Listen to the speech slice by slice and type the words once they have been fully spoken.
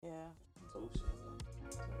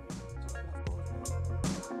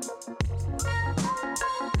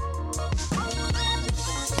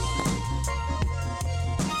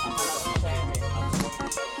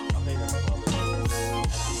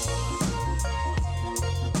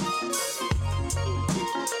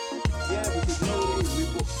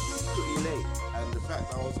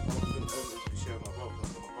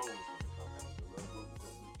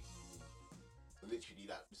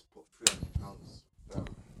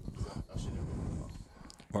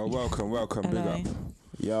Well, welcome, big Hello. up.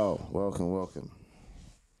 Yo, welcome.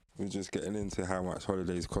 We're just getting into how much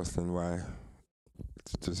holidays cost and why.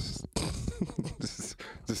 Just, just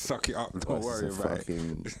suck it up. Don't worry about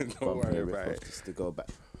it. Don't worry about it. Just to go back.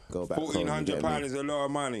 £1,400 is a lot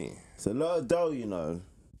of money. It's a lot of dough, you know.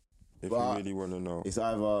 If But you really want to know. It's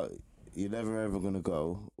either you're never ever gonna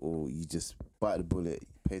go, or you just bite the bullet,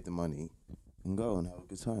 pay the money, and go and have a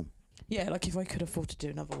good time. Yeah, like if I could afford to do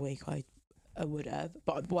another week, I would have.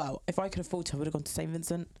 But well, if I could afford to, I would have gone to St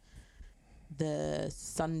Vincent the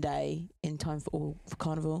Sunday in time for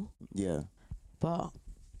Carnival. Yeah. But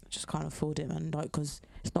I just can't afford it, man. Like, because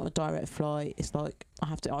it's not a direct flight. It's like I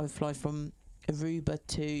have to either fly from Aruba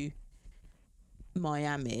to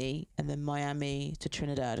Miami, and then Miami to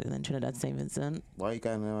Trinidad, and then Trinidad to St Vincent. Why are you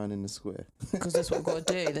going around in the square? Because that's what I've got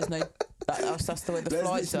to do. There's no. That's the way the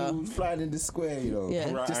flights are. Flying in the square, you know.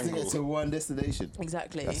 Yeah. Right just angle. to get to one destination.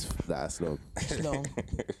 Exactly. That's long. It's long.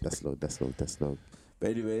 That's long. But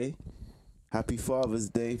anyway, happy Father's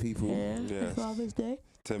Day, people. Yes. Father's Day.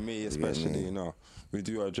 To me, especially, you know, we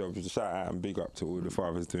do our job. Shout out and big up to all the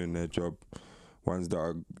fathers doing their job. Ones that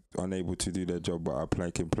are unable to do their job but are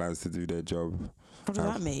making plans to do their job. What does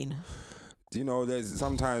that mean? You know, there's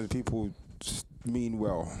sometimes people just mean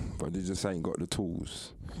well, but they just ain't got the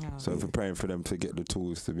tools. Oh. So if we're praying for them to get the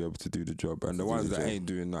tools to be able to do the job, and the ones that ain't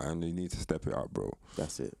doing nothing, they need to step it up, bro.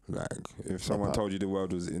 That's it. Like, if someone told you the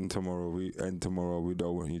world was in tomorrow, we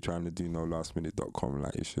don't want you trying to do no lastminute.com.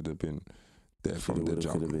 Like, you should have been there from the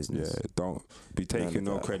jump. Yeah, don't be taking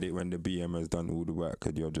no credit when the BM has done all the work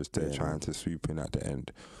and you're just there trying to swoop in at the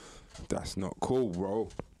end. That's not cool, bro.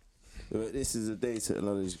 This is a day to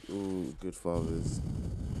acknowledge all good fathers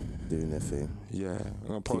doing their thing. Yeah, I'm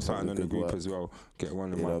gonna post something on the group as well. Get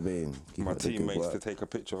one of my teammates to take a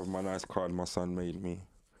picture of my nice card my son made me.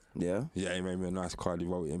 Yeah? Yeah, he made me a nice card. He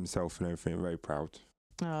wrote it himself and everything. Very proud.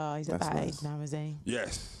 Oh, he's at that age now, is he?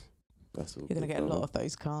 Yes. That's all. You're going to get a lot of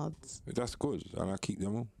those cards. That's good, and I keep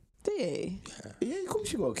them all. Do you? Yeah, of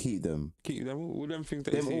course you got to keep them. Keep them all them things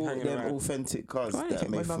that you see hanging them around. authentic cards I don't that are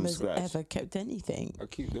think my made mum from has scratch. ever kept anything. I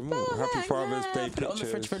keep them all. Happy Father's Day Put it on the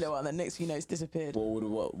fridge pictures. for a little while, and then next thing you know, it's disappeared.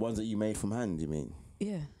 What ones that you made from hand, you mean?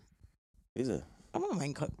 Yeah. Is it? I'm in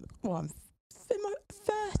my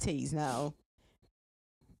 30s now.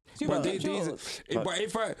 But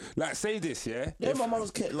if I like say this, yeah. Yeah, my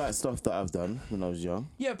mum's kept like stuff that I've done when I was young.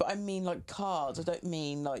 Yeah, but I mean like cards. I don't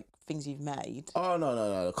mean like things you've made. Oh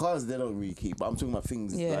no, the cards they don't really keep. But I'm talking about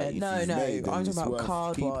things. Yeah, like, if no, you've no, made them, I'm it's talking about worth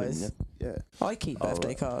card-wise. keeping, Yeah. I keep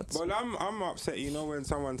birthday cards. Well, I'm upset. You know, when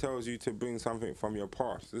someone tells you to bring something from your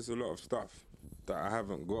past, there's a lot of stuff that I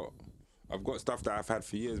haven't got. I've got stuff that I've had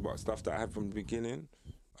for years, but stuff that I had from the beginning,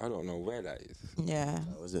 I don't know where that is. Yeah.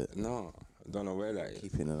 That was it. No, I don't know where that is.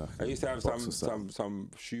 Keeping it. I used to have some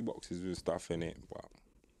shoe boxes with stuff in it, but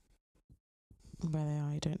Where they are,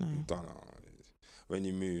 I don't know. don't know. When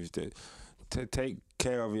you move, to take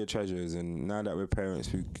care of your treasures, and now that we're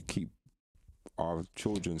parents, we keep our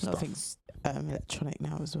children's stuff. Nothing's electronic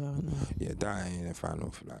now as well, isn't it? Yeah, that ain't a fan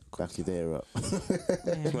of like. Back your day up.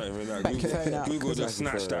 It's not even like Back your phone up. Google just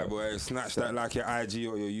Back your snatch phone that, up. boy. Snatch that like your IG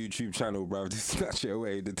or your YouTube channel, bro. Just snatch it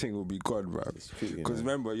away. The thing will be gone, bro. Because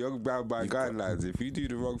remember, you're bound by guidelines. If you do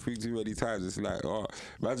the wrong thing too many times, it's like, oh,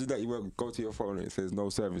 imagine that you won't go to your phone and it says no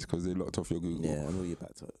service because they locked off your Google. Yeah, and all your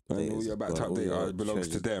backed up. And all your backed up data belongs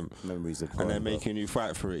to them. Memories are gone. And they're making you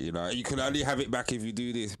fight for it, you know. You can only have it back if you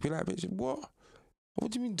do this. Be like, bitch, what? What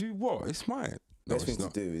do you mean do what? It's mine. No, Best it's thing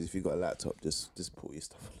not. to do is if you've got a laptop, just put your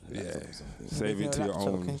stuff on the laptop or something. Save it Your to your laptop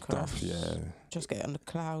own can stuff, crash. yeah. Just get it on the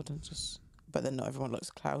cloud and just. But then not everyone likes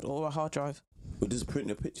cloud or a hard drive. But just print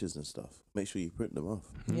your pictures and stuff. Make sure you print them off.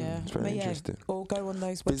 Yeah. It's very But yeah, interesting. or go on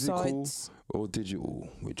those Physical websites. or digital?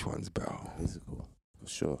 Which one's better? Physical, for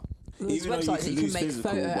sure. There's Even though websites that you can lose make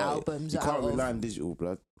physical, photo but albums You out can't of. rely on digital,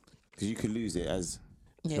 blood. Because you can lose it as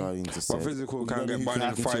Yeah. trying to say. But physical can get burned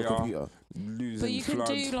in fire, losing But you can flood.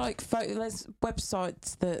 do like photo. There's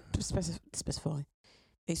websites that specify.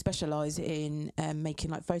 They specialise in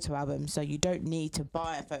making like photo albums, so you don't need to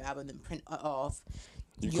buy a photo album and print it off.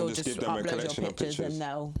 You You'll can just give them a upload collection your of pictures pictures. and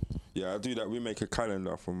they'll. Yeah, I do that. We make a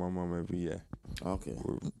calendar for my mum every year Okay.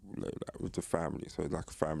 with the family. So it's like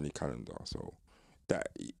a family calendar. So that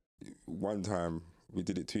one time we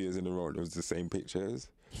did it 2 years in a row and it was the same pictures.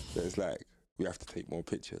 So it's like we have to take more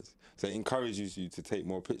pictures. So it encourages you to take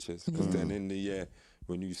more pictures because then in the year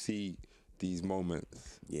when you see these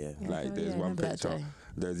moments, Yeah. like there's one picture.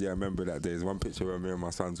 I remember that there's one picture where me and my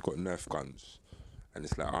son's got Nerf guns. And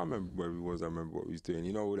it's like, I remember where we was, I remember what we was doing,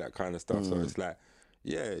 you know, all that kind of stuff. So it's like,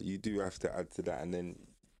 yeah, you do have to add to that. And then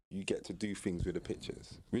you get to do things with the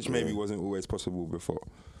pictures, which maybe wasn't always possible before.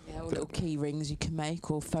 Yeah, or little key rings you can make,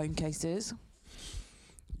 or phone cases.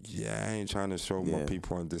 Yeah, I ain't trying to show my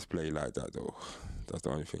people on display like that though. That's the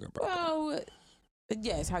only thing about it. Well,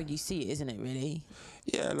 yeah, it's how you see it, isn't it? Really.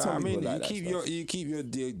 Yeah, like, Some I mean, people like you keep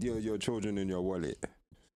your children in your wallet,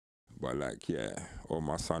 but like, yeah, or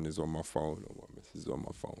my son is on my phone, or my missus is on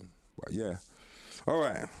my phone. But yeah, all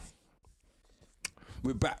right,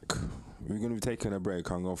 we're back. We're gonna be taking a break.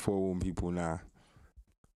 I'm gonna forewarn people now,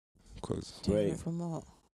 because Break. From what?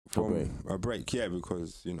 from a break, yeah,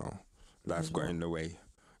 because you know, life's got in the way.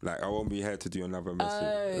 Like, I won't be here to do another message.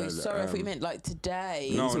 Oh, sorry, I thought you meant like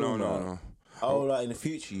today. No. Oh, like in the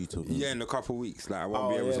future you talking? Yeah, in a couple of weeks, like I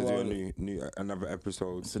won't be able to do another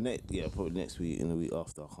episode. So probably next week and the week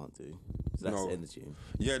after I can't do. So that's the end of June.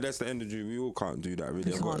 Yeah, that's the end of June. We all can't do that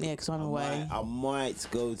really. You can't, yeah, because I'm away. I might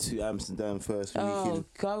go to Amsterdam first week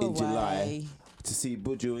in July to see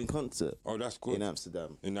Buju in concert. Oh, that's good. In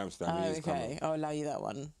Amsterdam. Oh, okay. I'll allow you that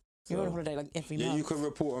one. You're on holiday like every month. Yeah, you can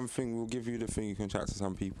report on thing. We'll give you the thing. You can chat to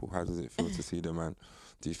some people. How does it feel to see the man?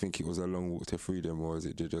 Do you think it was a long walk to freedom, or is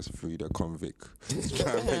it just free the convict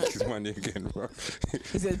trying to make his money again, bro?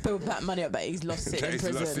 He said build that money up that he's lost sitting in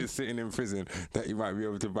prison. Lost it sitting in prison, that he might be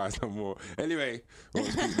able to buy some more. Anyway,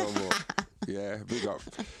 won't speak no more. Yeah, big up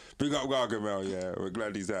Gargamel. Yeah, we're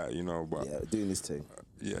glad he's out, you know. But yeah, doing this thing.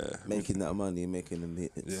 Yeah, making that money and making them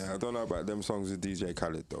hits. Yeah, I don't know about them songs with DJ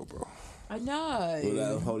Khaled though, bro. I know.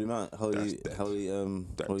 Well, Holy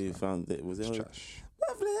found it. Was it Holy? Trash.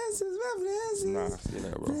 Nah,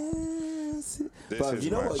 bro. But you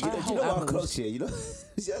know what? You know what I clocked here? You know,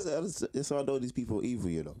 that's how I know these people are evil.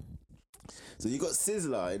 You know. So you got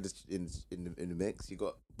Sizzler in the mix. You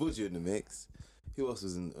got Buju in the mix. Who else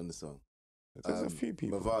was on the song? There's a few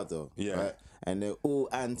people. Mavado. Yeah. Right? And they're all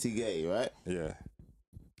anti-gay, right? Yeah.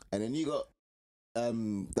 And then you got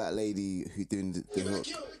that lady who doing the hook.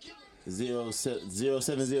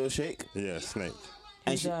 070 Shake. Yeah, Snake.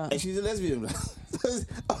 And she's a lesbian.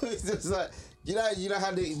 It's just like you know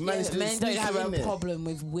how they manage to men don't have a problem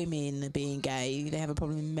with women being gay. They have a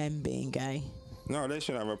problem with men being gay. No, they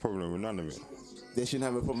shouldn't have a problem with none of it. They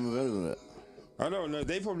shouldn't have a problem with any of it. I don't know.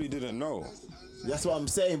 They probably didn't know. That's what I'm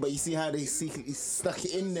saying. But you see how they secretly stuck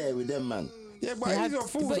it in there with them, man. Yeah, but he's a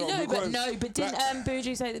fool. But didn't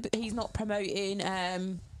Buju say that he's not promoting?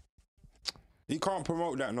 He can't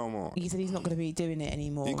promote that no more. He said he's not going to be doing it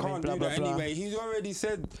anymore. He can't do that anyway. He's already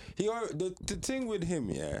said the thing with him,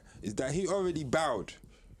 yeah, is that he already bowed.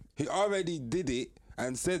 He already did it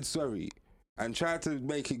and said sorry and tried to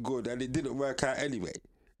make it good, and it didn't work out anyway.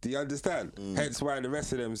 Do you understand? Hence why the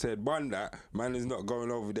rest of them said, that man is not going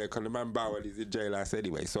over there because the man bowed and he's in jail ass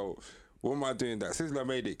anyway. So what am I doing that? Sizzler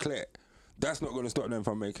made it clear. That's not going to stop them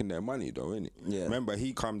from making their money though, innit? Yeah. Remember,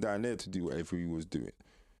 he come down there to do whatever he was doing.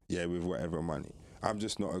 Yeah, with whatever money. I'm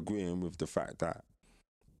just not agreeing with the fact that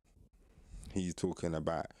he's talking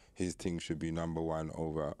about his thing should be number one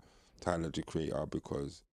over Tyler, the Creator,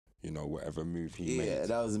 because, you know, whatever move he made. Yeah,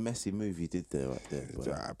 that was a messy move he did there right there.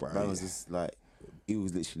 That was just like, he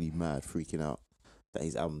was literally mad, freaking out that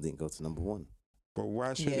his album didn't go to number one. But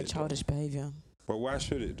why should it? Yeah, childish behaviour. But why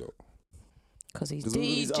should it though? Because he's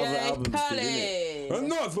DJ Khaled.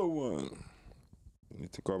 Another one. You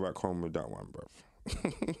need to go back home with that one, bruv.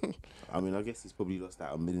 I mean, I guess he's probably lost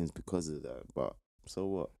out on millions because of that, but so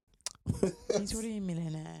what? He's already a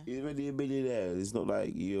millionaire. He's already a millionaire. It's not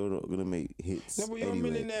like you're not gonna make hits. No, but you're a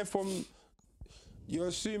millionaire from. You're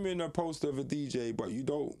assuming a post of a DJ, but you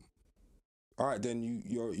don't. All right, then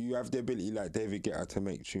you have the ability like David Guetta to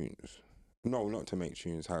make tunes. No, not to make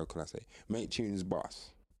tunes. How can I say? Make tunes,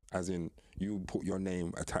 boss. As in, you put your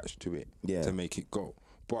name attached to it to make it go.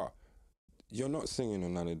 But you're not singing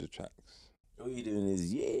on none of the tracks. All you're doing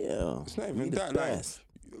is it's not even that. Like,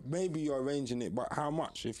 maybe you're arranging it, but how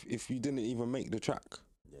much if you didn't even make the track?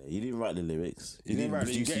 Yeah, you didn't write the lyrics. You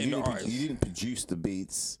didn't produce the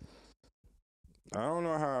beats. I don't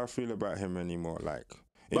know how I feel about him anymore. Like,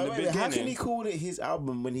 how can he call it his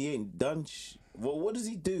album when he ain't done? What does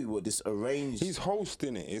he do? What, this arrange? He's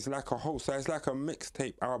hosting it. It's like a host. So it's like a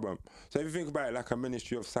mixtape album. So if you think about it, like a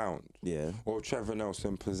Ministry of Sound, or Trevor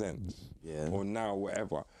Nelson Presents, or now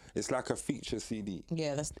whatever. It's like a feature CD.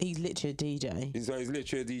 Yeah, he's literally a DJ. He's literally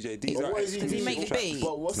a DJ. Does he make the beat?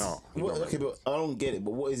 But but I don't get it.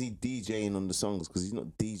 But what is he DJing on the songs? Because he's not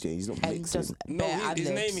DJing. He's not mixing. No, his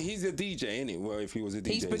name. He's a DJ, innit? Well, if he was a DJ,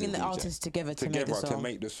 he's bringing the artists together to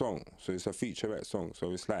make the song. So it's a featurette song.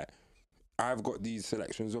 So it's like, I've got these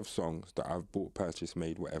selections of songs that I've bought, purchased,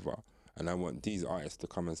 made, whatever, and I want these artists to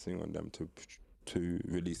come and sing on them to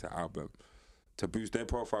release an album, to boost their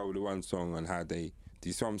profile with the one song and how they Do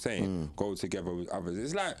you see what I'm saying? Go together with others.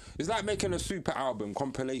 It's like making a super album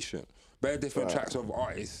compilation. Bare different tracks of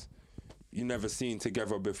artists you never seen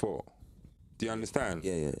together before. Do you understand?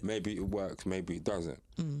 Yeah. Maybe it works, maybe it doesn't.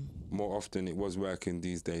 More often it was working,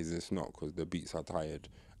 these days it's not, because the beats are tired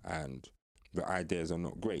and the ideas are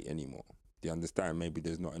not great anymore. Do you understand? Maybe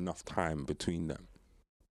there's not enough time between them,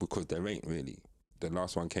 because there ain't really. The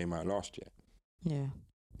last one came out last year. Yeah.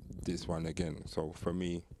 This one again. So for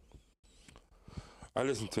me, I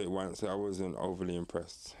listened to it once. I wasn't overly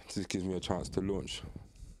impressed. It just gives me a chance to launch.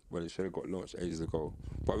 Well, it should have got launched ages ago.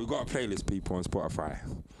 But we've got a playlist, people, on Spotify.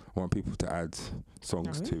 I want people to add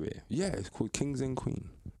songs to it. Yeah, it's called Kings and Queen.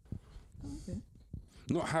 Okay.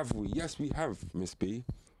 Not have we. Yes, we have, Miss B.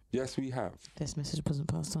 Yes, we have. This message wasn't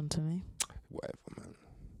passed on to me. Whatever, man.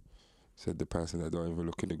 Said the person that don't even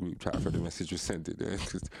look in the group chat for the message was sent it there.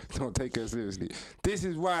 Don't take her seriously. This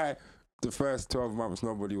is why the first 12 months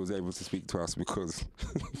nobody was able to speak to us, because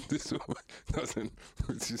this woman doesn't,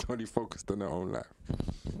 she's only focused on her own life.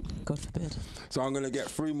 God forbid. So I'm gonna get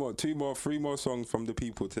three more songs from the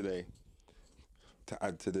people today to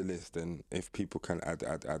add to the list, and if people can add.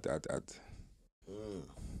 Okay.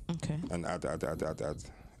 And add.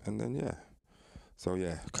 And then yeah. So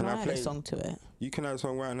yeah. Can I add a song to it? You can add a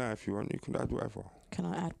song right now if you want. You can add whatever. Can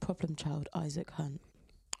I add Problem Child, Isaac Hunt?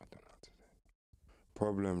 I don't know how to say.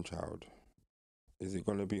 Problem Child. Is it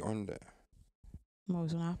gonna be on there? Well, it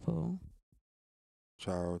was on Apple.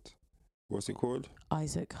 Child. What's it called?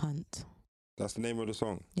 Isaac Hunt. That's the name of the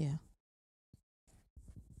song. Yeah.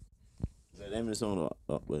 Is that the name of the song?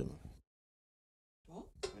 Oh, wait a minute. What?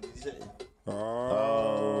 When did you say it?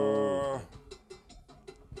 Oh.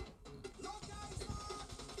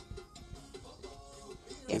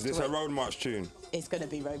 Is this a Road March tune? It's gonna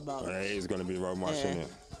be Road March. Yeah, it is gonna be Road March, isn't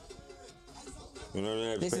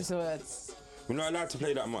it? This is the words. We're not allowed to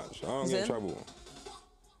play that much. I don't get in trouble.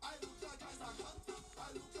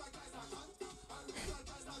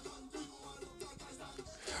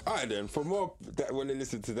 Alright then, for more that want to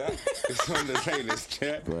listen to that, it's on the playlist,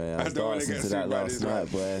 yeah? Boy, I was dancing to that last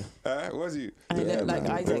night, boy. Was you? I look like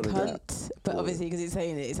man, Isaac Hunt, but obviously because he's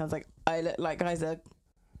saying it sounds like I look like Isaac.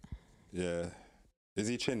 Yeah. Is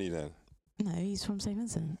he Chinny then? No, he's from St.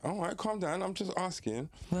 Vincent. Alright, calm down, I'm just asking.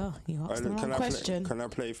 Well, you asked the wrong question. Can I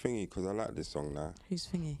play Thingy? Because I like this song now. Who's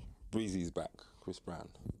Thingy? Breezy's back, Chris Brown.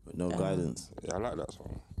 But no guidance. Yeah, I like that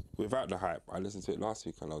song. Without the hype, I listened to it last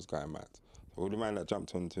week and I was going mad. All the man that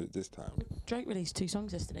jumped onto it this time. Drake released 2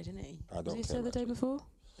 songs yesterday, didn't he? I don't Was he care still the day before?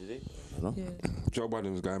 Did he? I don't know. Yeah. Joe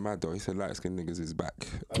Budden was going mad though. He said light skinned niggas is back.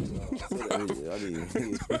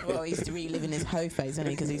 Well, he's reliving his hoe phase, isn't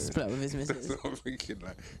he? Because he's split up with his missus. That's what I'm thinking.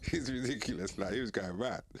 Like, he's ridiculous. Like, he was going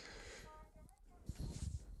mad.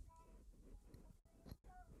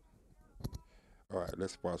 All right,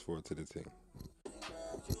 let's fast forward to the thing.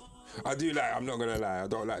 I do like. I'm not gonna lie. I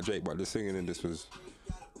don't like Drake, but the singing in this was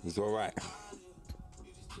all right.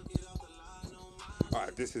 All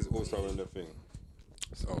right, this is also in the thing.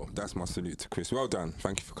 So that's my salute to Chris. Well done.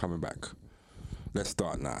 Thank you for coming back. Let's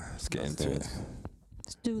start now. Let's get into it.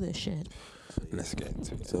 Let's do this shit. Let's get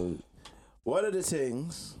into it. So, one of the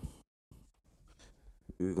things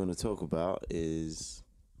we're going to talk about is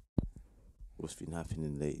what's been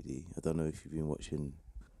happening lately. I don't know if you've been watching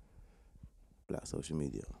black social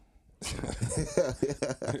media.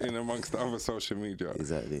 In amongst other social media.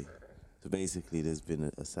 Exactly. So basically, there's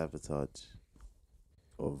been a sabotage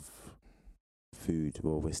of food,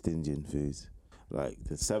 well, West Indian foods, like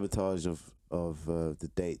the sabotage of the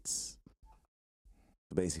dates.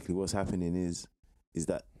 Basically, what's happening is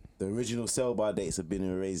that the original sell-by dates have been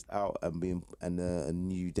erased out and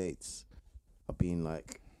new dates are being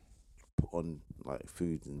like put on like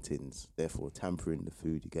food and tins, therefore tampering the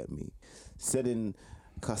food. You get me? Selling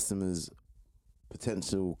customers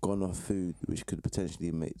potential gone off food which could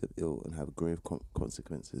potentially make them ill and have grave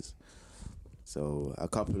consequences. So a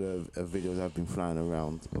couple of videos have been flying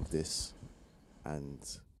around of this, and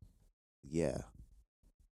yeah.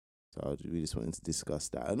 So we just wanted to discuss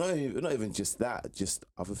that, and not even just that, just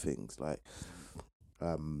other things like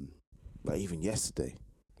even yesterday,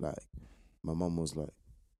 like my mum was like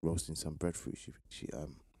roasting some breadfruit. She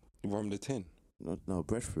From the tin. No,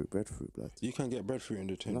 breadfruit, blood. You can get breadfruit in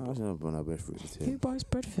the tin. No, I don't want breadfruit in the tin. Who buys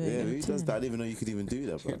breadfruit? Yeah, who does that? I didn't even know you could even do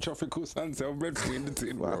that, bro. Tropical sun sell breadfruit in the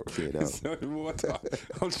tin, bro. Fuck it up. It's selling water.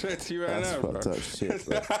 I'll show it to you right That's now, bro. fucked up shit,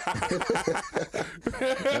 bro.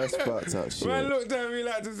 That's fucked up shit. Man looked at me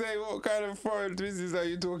like to say, what kind of foreign business are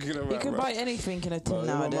you talking about, You can bro? buy anything in a tin But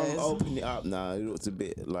nowadays. my mum opened it up now. It looks a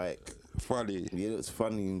bit like funny. Yeah, it looks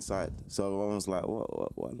funny inside. So I was like,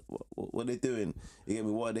 what are they doing? You get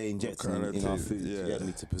me? What are they injecting in our food? Yeah. You get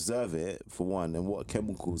me? To preserve it, for one, and what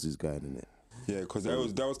chemicals is going in it? Yeah, because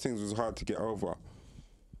those things was hard to get over.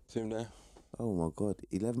 See him there? Oh my God,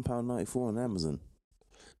 £11.94 on Amazon.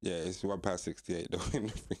 Yeah, it's £1.68 though in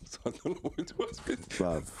the thing, so I don't know what it was.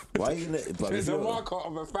 Bruv, why you gonna? There's a markup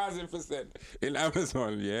of 1,000% in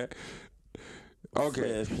Amazon, yeah?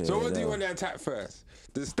 Okay, so what do you want to attack first?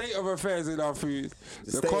 The state of affairs in our food,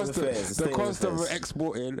 the cost of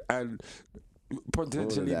exporting and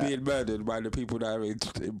potentially being murdered by the people that are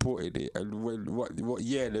importing it, and what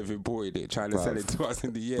year they've imported it, trying to sell it to us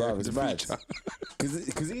in the year of the future.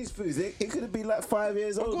 Because these foods, it could have been like 5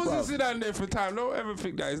 years old. Of course, it's sit down there for time. Don't ever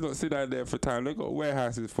think that it's not sit down there for time. They've got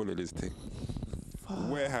warehouses full of this thing.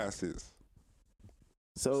 Warehouses.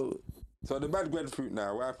 So the bad breadfruit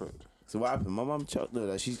now, what happened? So what happened? My mum chucked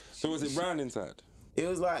her. So was it brown inside? It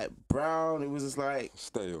was like brown. It was just like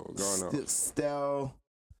stale, going on. Stale.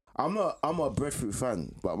 I'm a breadfruit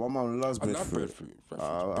fan, but my mum loves breadfruit.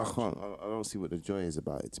 I love breadfruit. I don't see what the joy is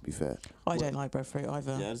about it, to be fair. I don't like breadfruit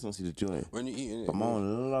either. Yeah, I just don't see the joy. When you're eating it, but my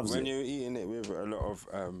mum loves it. When you're eating it with a lot of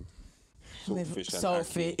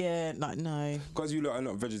saltfish, yeah, like no. Because you lot are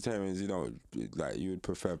not vegetarians, you know, like you would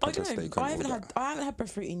prefer pepper steak. I haven't had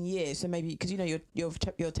breadfruit in years, so maybe because you know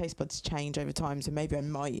your taste buds change over time, so maybe I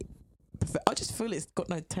might prefer. I just feel it's got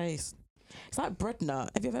no taste. It's like bread nut.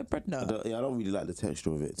 Have you ever had bread nut? I don't really like the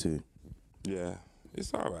texture of it too. Yeah,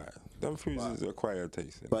 it's alright. Them foods is acquired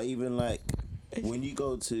taste. But even like when you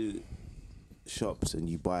go to shops and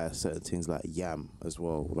you buy certain things like yam as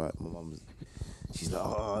well, like my mum's, she's like,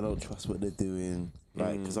 oh, I don't trust what they're doing.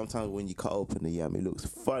 Like, cause sometimes when you cut open the yam, it looks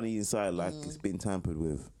funny inside, like it's been tampered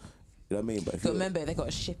with. You know what I mean? But remember, they got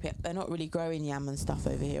to ship it. They're not really growing yam and stuff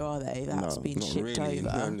over here, are they? That's been shipped really.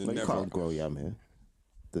 over. But you can't grow yam here.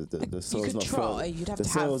 The soil's not try. You'd have the to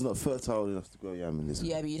soil's not fertile enough to grow yam in this.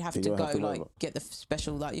 Yeah, but you'd have to go like get the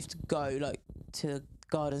special. Like you have to go like to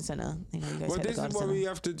garden centre. You know, you well, this is why we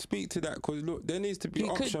have to speak to that, because look, there needs to be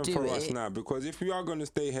option for us now, because if we are going to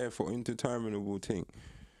stay here for indeterminable thing,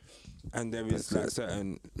 and there is like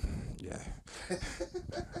certain,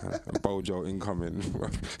 Bojo incoming,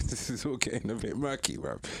 this is all getting a bit murky,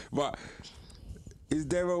 bro. But is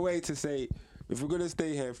there a way to say, if we're going to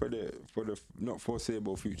stay here for the not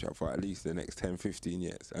foreseeable future, for at least the next 10, 15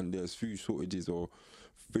 years, and there's food shortages or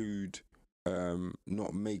food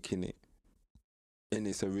not making it in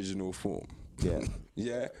its original form,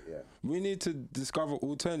 we need to discover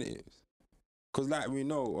alternatives. Because like we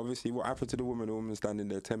know, obviously, what happened to the woman standing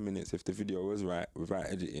there 10 minutes if the video was right, without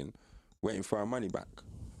editing, waiting for her money back.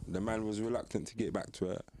 The man was reluctant to get it back to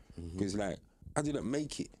her. He's like, I didn't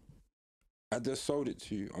make it. I just sold it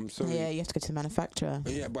to you. I'm sorry. Yeah, you have to go to the manufacturer.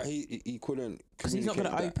 Yeah, but he couldn't. Because he's not going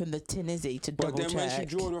to open the tin, is he, to double check? But then when she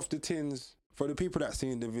drawed off the tins, for the people that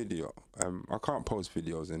seen the video, I can't post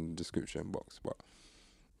videos in the description box, but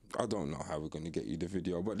I don't know how we're going to get you the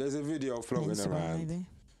video. But there's a video floating around. Maybe.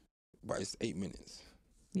 But it's 8 minutes.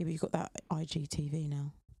 Yeah, but you've got that IGTV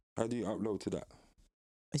now. How do you upload to that?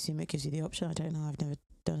 I assume it gives you the option. I don't know. I've never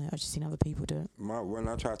done it. I've just seen other people do it. When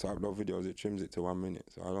I try to upload videos, it trims it to 1 minute,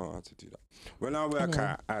 so I don't know how to do that. When I work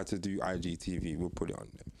out how to do IGTV, we'll put it on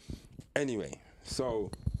there. Anyway, so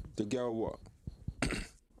the girl, what?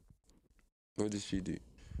 What did she do?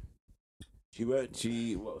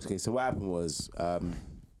 Okay, so what happened was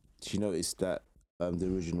she noticed that the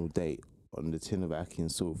original date on the tin of Ackee and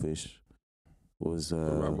Saltfish was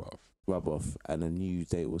rub off, and a new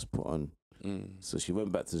date was put on. So she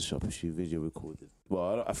went back to the shop and she video recorded.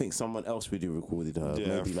 Well, I think someone else video recorded her,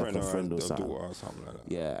 maybe like a friend or something. Or something like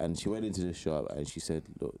that. Yeah, and she went into the shop and she said,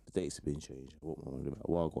 "Look, the dates have been changed. I want my money back.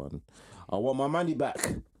 Wagwan. I want my money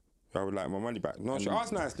back. I would like my money back." No, she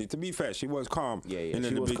asked nicely. To be fair, she was calm. In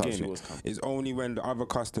the beginning. She was calm. It's only when the other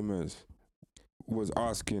customers was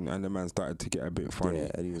asking and the man started to get a bit funny.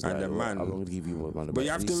 Yeah, and he was and like, the man, I'm going to give you my money back. But you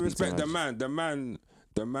have to respect the man.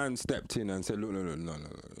 The man stepped in and said, look, no,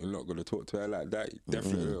 you're not going to talk to her like that. You're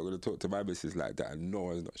definitely not going to talk to my missus like that. And no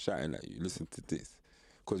one's not shouting at you. Listen to this.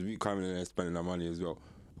 Because we come in there spending our money as well.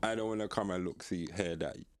 I don't want to come and hear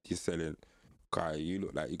that you're selling. Guy, you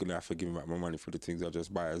look like you're going to have to give me back my money for the things I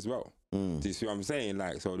just buy as well. Do you see what I'm saying?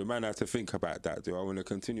 Like, so the man had to think about that. Do I want to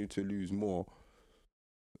continue to lose more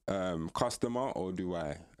customer, or do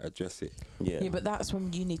I address it? Yeah, but that's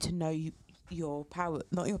when you need to know your power,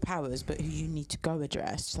 not your powers, but who you need to go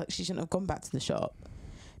address. Like, she shouldn't have gone back to the shop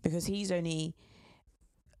because he's only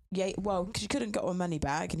because she couldn't get her money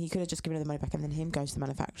back, and he could have just given her the money back and then him go to the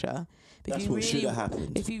manufacturer. But that's what should have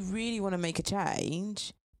happened. If you really want to make a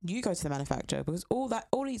change, You go to the manufacturer, because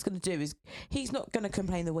all he's going to do is he's not going to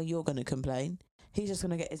complain the way you're going to complain. He's just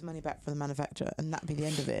going to get his money back from the manufacturer, and that'd be the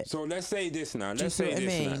end of it. So let's say this now. Do you Let's see say what I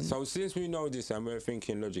this now. mean? So since we know this and we're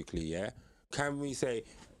thinking logically, yeah, can we say,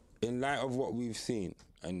 in light of what we've seen,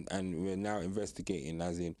 and we're now investigating,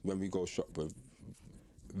 as in when we go shop, we're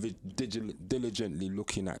diligently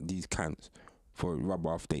looking at these cans for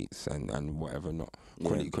rub-off dates and whatever not.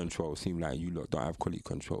 Quality control. Seem like you lot don't have quality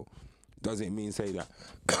control. Does it mean say that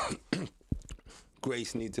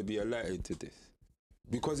Grace need to be alerted to this?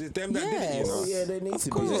 Because it's them that did it, you know. Oh, yeah, they need Of to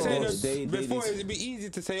course. be. Before it'd be easy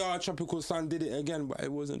to say, "Oh, Tropical Sun did it again," but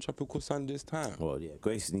it wasn't Tropical Sun this time. Well, yeah,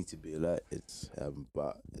 Grace needs to be alerted.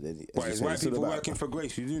 But then, But it's white people working for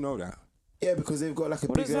Grace. You do know that. Yeah, because they've got like a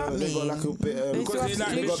What big, does that they've got like a mean? bit, They because still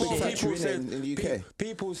have they've to got a do big shit. factory in the UK.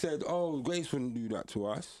 People said, "Oh, Grace wouldn't do that to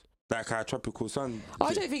us." Like our Tropical Sun.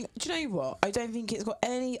 I don't think. Do you know what? I don't think it's got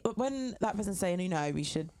any. When that person's saying, we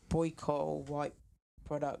should boycott white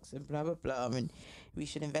products and blah blah blah, and we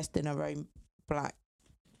should invest in our own black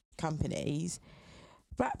companies.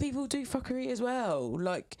 Black people do fuckery as well.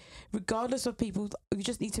 Like, regardless of people, you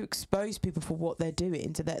just need to expose people for what they're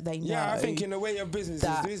doing so that they know. Yeah, I think in a way, your business is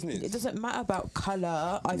that business. it doesn't matter about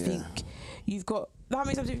colour. I think you've got how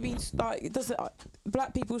many times have you been like? It doesn't.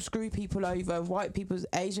 Black people screw people over. White people,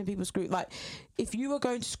 Asian people screw. Like, if you are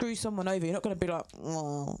going to screw someone over, you're not going to be like,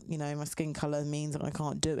 well, my skin colour means that I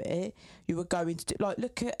can't do it. You were going to do, like,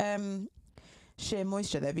 look at Sheer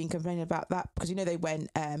Moisture. They've been complaining about that because they went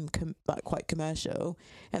quite commercial,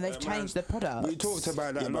 and they've changed their products. We talked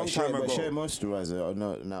about that a long Shea time ago. Shea Moisturiser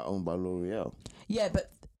are not owned by L'Oreal. Yeah, but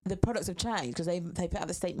the products have changed because they put out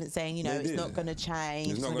the statement saying, it's not going to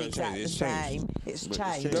change. It's not going to change. It's the changed. same. It's But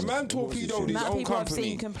changed. The man torpedoed his amount of own people I've company.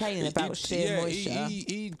 seen complaining about Sheer Moisture.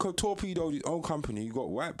 He torpedoed his own company. You got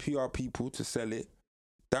white PR people to sell it.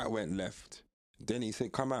 That went left. Then he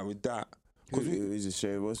said, "Come out with that." Who's a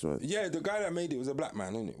Shea Moisturiser? Yeah, the guy that made it was a black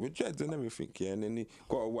man, innit? With dreads and everything, yeah. And then he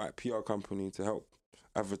got a white PR company to help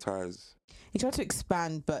advertise. He tried to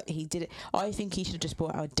expand, but he did it. I think he should have just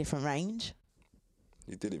brought out a different range.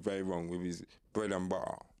 He did it very wrong with his bread and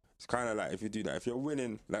butter. It's kind of like if you do that, if you're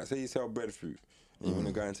winning, like say you sell breadfruit, and you want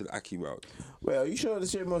to go into the Aki world. Well, are you sure the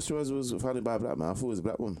Shea Moisturiser was founded by a black man? I thought it was a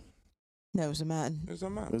black woman. No, it was a man. It's a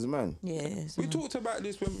man. It was a man. Yeah. We talked about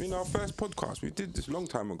this in our first podcast. We did this a long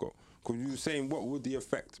time ago. Because we were saying what would the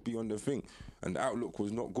effect be on the thing. And the outlook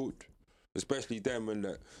was not good. Especially then when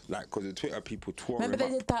because the Twitter people tore Remember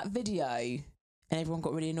him they up. did that video and everyone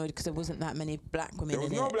got really annoyed because there wasn't that many black women There was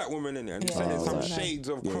in no it. black woman in it. And he Yeah. said there's some Oh, shades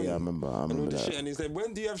of Yeah, cream. I remember And all the that. shit. And he said,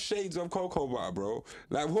 when do you have shades of cocoa butter, bro?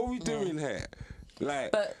 Like, what are we doing here?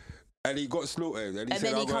 Like, But and he got slaughtered. And he and said,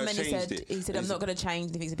 then he I'm come going in to and change said, it. he said, I'm not going to change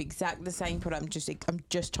anything. It's exactly the same product. I'm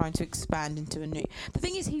just trying to expand into a new. The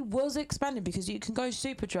thing is, he was expanding because you can go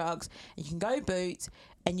Superdrugs, you can go Boots,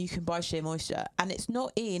 and you can buy Sheer Moisture, and it's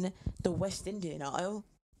not in the West Indian aisle,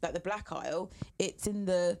 like the black aisle. It's in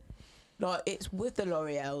the it's with the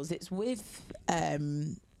L'Oreals. It's with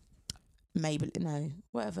Maybelline. No,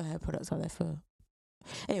 whatever her products are there for.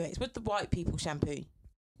 Anyway, it's with the white people shampoo.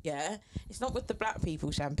 Yeah, it's not with the black people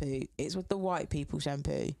shampoo. It's with the white people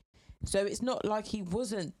shampoo. So it's not like he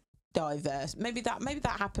wasn't diverse. Maybe that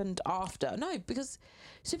happened after. No, because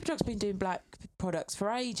Superdrug's been doing black products for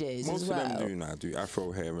ages. Most as of well. them do now, do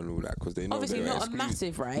afro hair and all that, because they know Obviously, they're not a exclusive.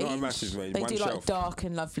 massive range. Not a massive range. They One do shelf. like dark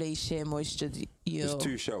and lovely Sheer Moisture. There's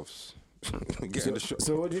 2 shelves. Get in the shop.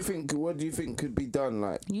 So what do you think? What do you think could be done?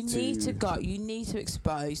 Like You need to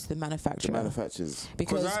expose the manufacturer. manufacturers.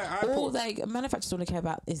 Because 'Cause I all put- manufacturers only care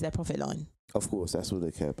about is their profit line. Of course, that's what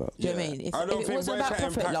they care about. Do you know what I mean? I If don't it think wasn't about website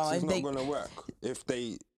profit impacts line, is they not going to work if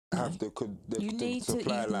they have the you need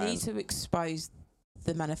supply line. need to expose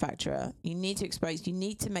the manufacturer. You need to expose. You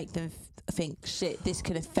need to make them think, shit, this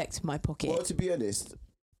can affect my pocket. Well, to be honest,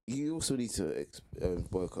 you also need to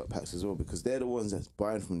boycott packs as well, because they're the ones that's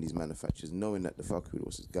buying from these manufacturers, knowing that the fuckery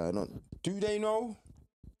was going on. Do they know?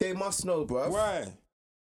 They must know, bruv. Why?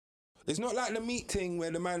 It's not like the meat thing where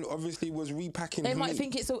the man obviously was repacking They meat, might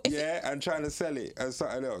think it's all. and trying to sell it as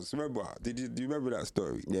something else. Remember? Do you remember that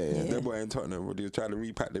story? Yeah. That boy in Tottenham, when he was trying to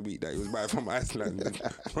repack the meat that he was buying from Iceland.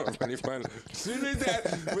 As soon as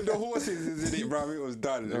that, with the horses is in it, bro, it was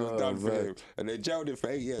done. It was done for him. And they jailed him for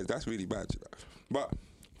 8 years. That's really bad, you know? But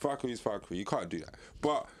fuckery is fuckery. You can't do that.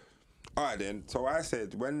 But, all right then. So I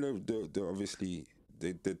said, when the obviously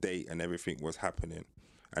the date and everything was happening,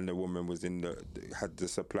 and the woman was had the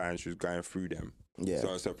supply and she was going through them. Yeah.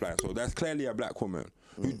 So supply. So that's clearly a black woman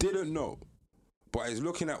who didn't know, but is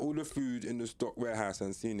looking at all the food in the stock warehouse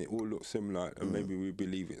and seeing it all look similar, and maybe we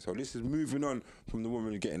believe it. So this is moving on from the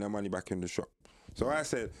woman getting her money back in the shop. So I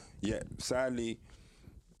said, yeah, sadly,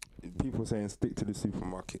 people saying stick to the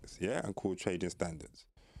supermarkets, yeah, and call trading standards.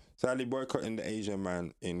 Sadly, boycotting the Asian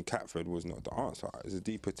man in Catford was not the answer. There's a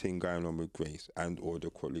deeper thing going on with Grace and or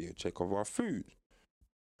the quality check of our food.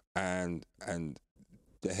 And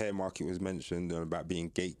the hair market was mentioned about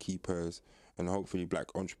being gatekeepers, and hopefully black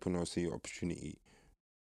entrepreneurs see an opportunity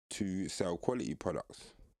to sell quality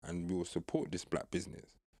products, and we will support this black business.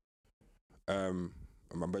 And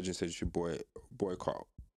my brother said you should boycott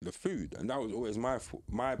the food, and that was always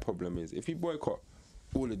my problem is if you boycott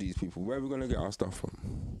all of these people, where are we going to get our stuff from?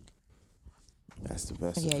 That's the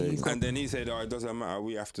best Yeah, thing. And then he said, it doesn't matter,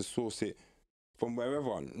 we have to source it from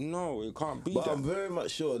wherever. No, it can't be But that. I'm very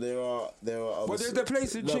much sure there are other. But there's the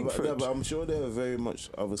place in Chingford. But I'm sure there are very much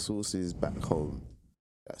other sources back home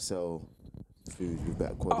that sell food with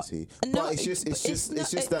better quality. no, but it's just that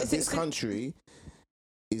this it's- country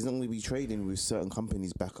is not going to be trading with certain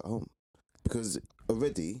companies back at home, because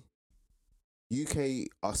already UK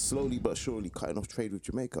are slowly but surely cutting off trade with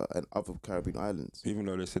Jamaica and other Caribbean islands. Even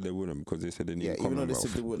though they said they wouldn't, because they said they need Even though they Commonwealth.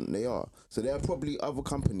 said they wouldn't, they are. So there are probably other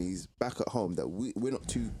companies back at home that we're not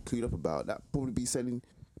too clued up about that probably be selling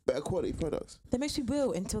better quality products. They mostly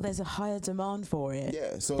will until there's a higher demand for it.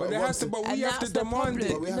 Yeah, so But at once- we And have to that's the demand problem.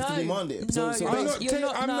 it. But we have to demand it. No, So I'm Grace, not you're ta-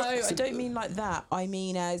 not. I'm No, not- I don't mean like that. I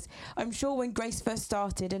mean as I'm sure when Grace first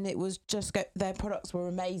started and it was just their products were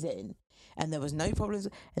amazing and there was no problems,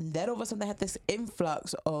 and then all of a sudden they had this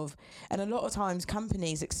influx of, and a lot of times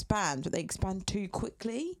companies expand, but they expand too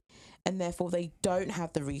quickly, and therefore they don't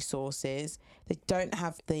have the resources, they don't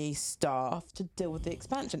have the staff to deal with the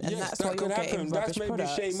expansion, and Yes, that's that why you're could getting happen. rubbish That's maybe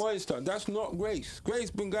products. Shea Moisture. That's not Grace. Grace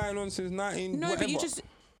been going on since 19. No, whatever. but you just,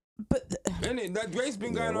 but. Innit? That Grace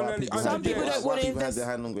been Yeah, going why on people under Some people years. don't why wanna people had invest- their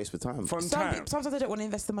hand on Grace for time. From time. Sometimes they don't want to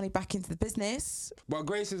invest the money back into the business. But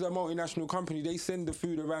Grace is a multinational company. They send the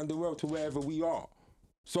food around the world to wherever we are.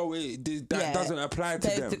 So that Yeah, doesn't apply to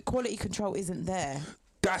them. The quality control isn't there.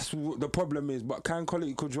 That's what the problem is. But can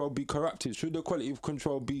quality control be corrupted? Should the quality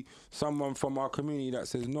control be someone from our community that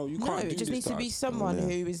says, no, you No, can't do it just this needs to be us," someone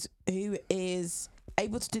Yeah. who is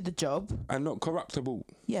able to do the job. and not corruptible?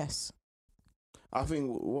 Yes. I think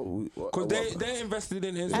what Because they're invested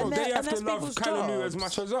in it as And well. they're- They have and to that's love people's Callaloo as jobs.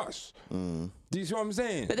 much as us. Do you see what I'm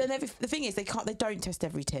saying? But then the thing is, they don't test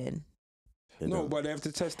every tin, No, but they have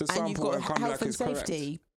to test the and you've sample got and come health like and it's correct.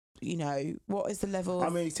 safety. You know, what is the level? I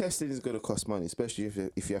mean, testing is going to cost money, especially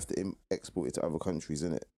if you have to export it to other countries,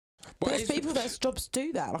 isn't it? but there's it's- people that's jobs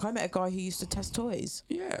do that. Like I met a guy who used to test toys.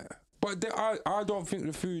 Yeah, but I don't think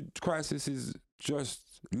the food crisis is just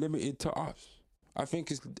limited to us. I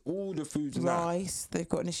think it's all the foods now. Rice, they've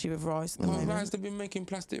got an issue with rice at the Oh, moment. rice, they've been making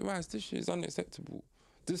plastic rice. This shit is unacceptable.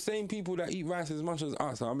 The same people that eat rice as much as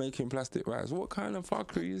us are making plastic rice. What kind of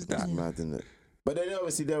fuckery is that? It's mad, isn't it? But then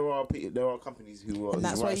obviously there are companies who are And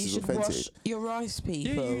that's why rice you is should authentic. wash your rice,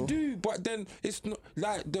 people. Yeah, you do, but then it's not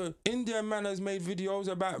like the Indian man has made videos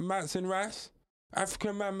about mats and rice.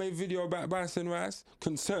 African man made video about mats and rice.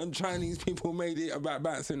 Certain Chinese people made it about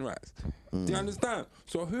mats and rice. Do you understand?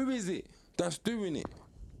 So who is it that's doing it?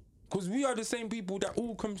 Because we are the same people that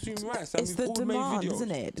all consume rice and It's we've the all demand, made videos.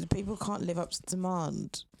 isn't it? People can't live up to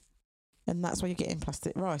demand. And that's why you're getting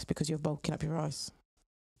plastic rice, because you're bulking up your rice.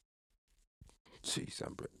 Jeez,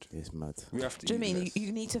 I'm bread. It's mad. We have to. Do you eat mean less.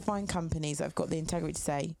 you need to find companies that have got the integrity to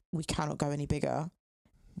say, we cannot go any bigger.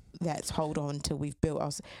 Let's hold on until we've built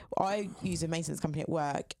us. I use a maintenance company at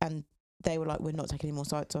work and they were like, we're not taking any more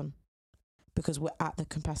sites on because we're at the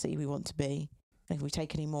capacity we want to be. And if we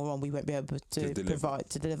take any more on, we won't be able to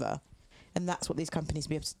deliver. And that's what these companies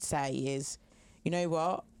be able to say is, you know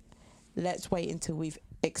what? Let's wait until we've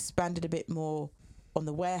expanded a bit more on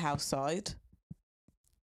the warehouse side,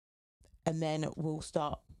 and then we'll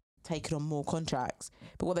start taking on more contracts.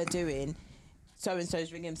 But what they're doing, so and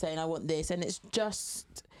so's ringing saying, I want this, and it's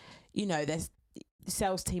just, you know, there's the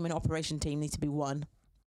sales team and operation team need to be one,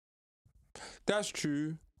 That's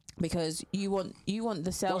true. because you want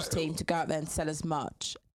the sales Well, team to go out there and sell as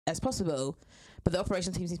much as possible, but the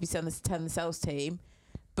operation team needs to be telling the sales team,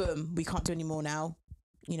 boom, we can't do any more now.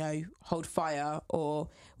 You know, hold fire, or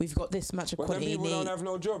we've got this much of But then quantity. people don't have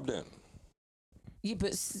no job then. Yeah,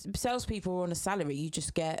 but salespeople are on a salary. You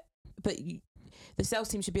just get, the sales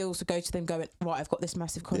team should be able to go to them going, right, I've got this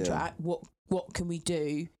massive contract. What can we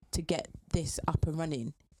do to get this up and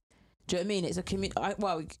running? Do you know what I mean? It's a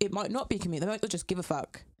well, it might not be a community. They might not just give a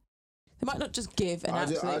fuck. They might not just give an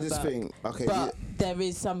absolute I just fuck, think, okay, but there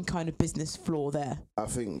is some kind of business flaw there. I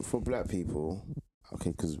think for black people,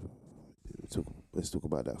 okay, because let's talk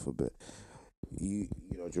about that for a bit. You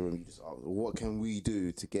know, Jerome, you just asked, what can we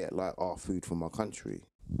do to get like our food from our country?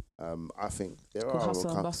 I think there are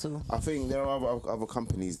Hustle and bustle. I think there are other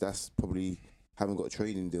companies that's probably haven't got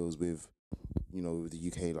trading deals with, you know, with the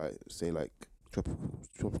UK, like say like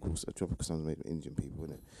tropical sounds made of Indian people,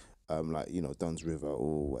 innit? Like, you know, Duns River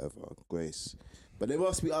or whatever, Grace. But there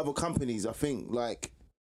must be other companies. I think, like,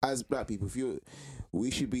 as black people, we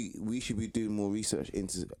should be doing more research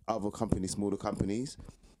into other companies, smaller companies,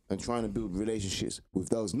 and trying to build relationships with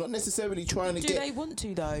those. Not necessarily trying to Do get. they want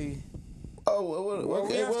to though? Oh, well,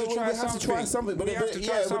 we have to try something. But we have to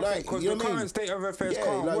try something because the current state of affairs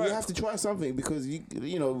can't like, work. we have to try something because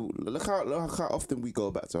you know, look how often we go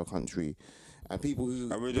back to our country, and people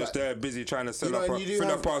who and we're just there busy trying to fill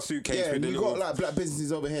up our suitcase. Yeah, with you got like black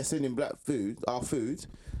businesses over here selling our food.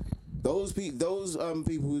 Those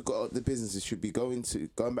people who got the businesses should be going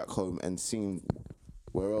back home and seeing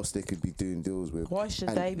where else they could be doing deals with. Why should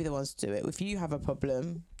they be the ones to do it? If you have a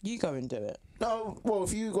problem, you go and do it. No, well,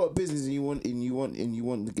 if you got a business and you want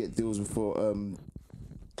to get deals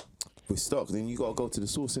with stock, then you got to go to the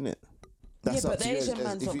source, innit? That's but the Asian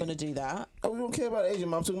man's not going to do that. Oh, we don't care about the Asian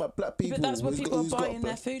man. I'm talking about black people. But that's where people are buying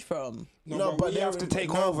their food from. No, but they have to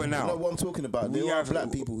take over now. No, what I'm talking about, there are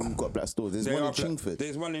black people who've got black stores. There's one in Chingford.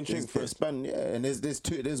 There's one in Chingford. And there's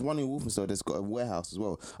two. There's one in Walthamstow that's got a warehouse as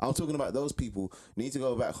well. I'm talking about those people need to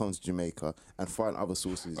go back home to Jamaica and find other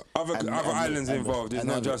sources. Other islands involved. It's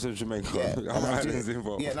not just in Jamaica. Yeah, other islands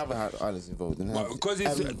involved. Yeah, other islands involved. Because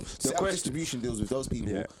it's the distribution deals with those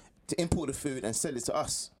people to import the food and sell it to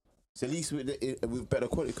us. So at least with better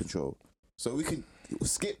quality control, so we can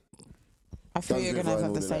skip. I feel you're gonna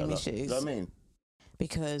have the same issues. You know what I mean?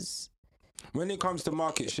 Because when it comes to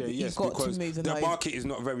market share, yes, because the market is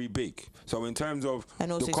not very big. So in terms of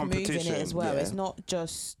and also the competition, it's moving it as well. It's not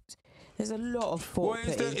just. There's a lot of thought put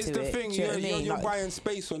into it. It's the thing. You're buying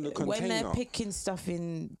space on the container. When they're picking stuff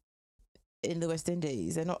in the West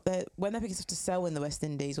Indies, when they're picking stuff to sell in the West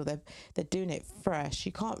Indies, or they're doing it fresh.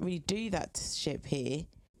 You can't really do that to ship here.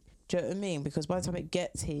 Do you know what I mean? Because by the time it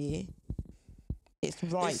gets here, it's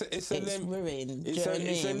ruined. It's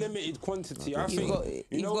a limited quantity. I think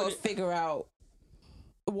you've got to figure out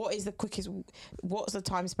what is the quickest, what's the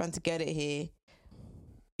time span to get it here.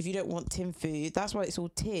 If you don't want tin food, that's why it's all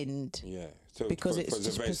tinned. Yeah, so because it's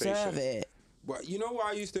just preserve it. But you know what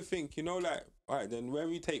I used to think? You know, like, all right, then where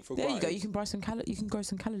we take for granted. There you go. You can grow some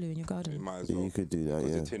callaloo in your garden. You might as well. Yeah, you could do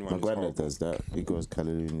that. Yeah, my granddad does that. He grows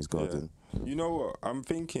callaloo in his garden. Yeah. You know what? I'm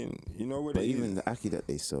thinking. You know what? But even the ackee that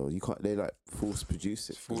they sell, you can't. They like force produce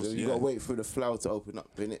it. You gotta wait for the flour to open up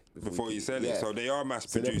in it before you sell it. So they are mass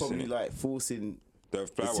producing. So they're probably like forcing the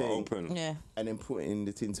flour open, and then put it in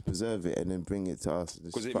the tin to preserve it, and then bring it to us.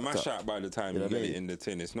 Because it mash out by the time you get it in the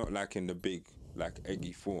tin. It's not like in the big, like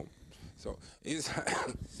eggy form. So it's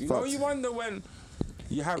you wonder when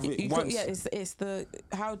you have it once. It's the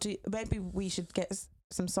maybe we should get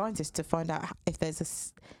some scientists to find out if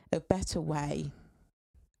there's a better way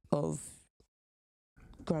of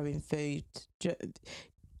growing food.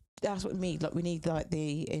 That's what we need. Like we need like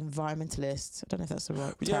the environmentalists. I don't know if that's the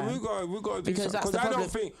right term. Yeah, we got to do because that's the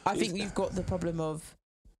problem. I think you've got the problem of,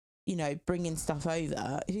 bringing stuff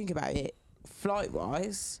over. If you think about it, flight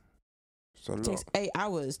wise. It takes 8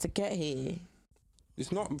 hours to get here.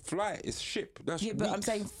 It's not flight, it's ship. That's but I'm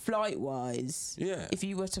saying flight wise. Yeah. If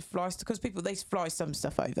you were to fly, because they fly some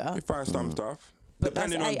stuff over. They fly some stuff. But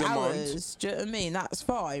depending that's 8 on demand. hours. Do you know what I mean? That's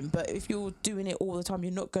fine. But if you're doing it all the time,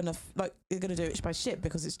 you're not gonna you're gonna do it by ship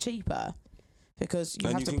because it's cheaper. Because you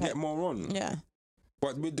have to get more on. Yeah.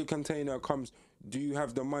 But with the container comes, do you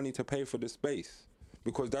have the money to pay for the space?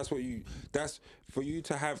 Because that's for you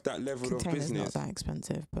to have that level of business. Not that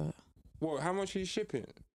expensive, but. Well, how much are you shipping?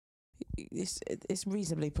 It's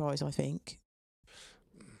reasonably priced, I think.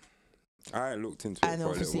 I looked into it and for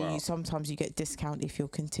a little while. obviously, sometimes you get discount if you're a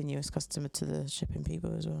continuous customer to the shipping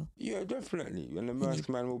people as well. Yeah, definitely. And the Maersk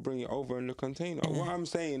man will bring it over in the container. Yeah. What I'm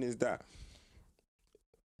saying is that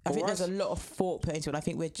I think there's a lot of thought put into it. I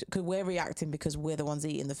think we're reacting because we're the ones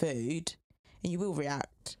eating the food. And you will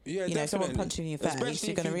react. Yeah, definitely. Someone punching you in your face,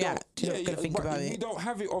 you're going to react. You're not going to think about it. We don't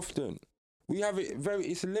have it often. We have it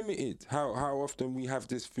it's limited how often we have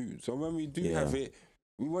this food. So when we do have it,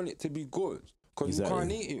 we want it to be good. Because we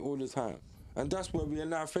can't eat it all the time. And that's where we are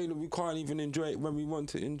now failing. We can't even enjoy it when we want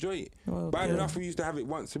to enjoy it. Well, bad enough we used to have it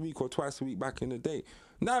once a week or twice a week back in the day.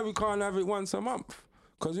 Now we can't have it once a month.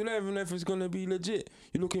 Because we don't even know if it's going to be legit.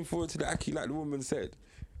 You're looking forward to the ackee like the woman said.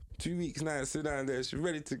 2 weeks now, sit down there. She's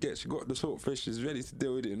ready to she got the swordfish. She's ready to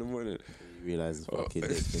deal with it in the morning. You realise it's fucking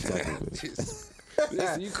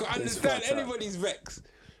Listen, you can't understand anybody's vex.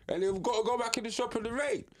 And they've got to go back in the shop in the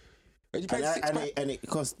rain. And you pay and it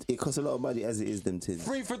costs a lot of money as it is them tins.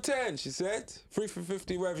 3 for 10, she said. 3 for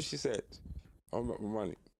 50, whatever she said. I'm not my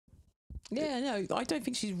money. Yeah, no, I don't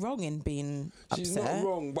think she's wrong in being She's upset. not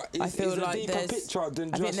wrong, but I it's feel a like deeper there's- picture than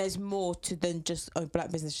I think just. there's more to than just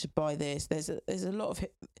black business should buy this. There's a lot of.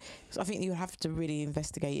 I think you have to really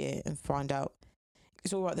investigate it and find out.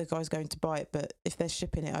 It's all right, the guy's going to buy it, but if they're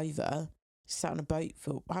shipping it over, sat on a boat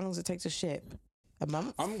for how long does it take to ship? A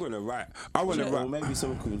month? I'm gonna write. I want to Or write. maybe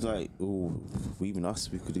someone could like, even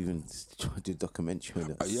us, we could even try to do a documentary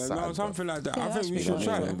on it. Yeah, no, something like that. Yeah, I that's think we pretty should good.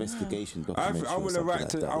 try An it. investigation I documentary. I'm gonna write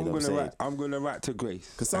to. I'm gonna write to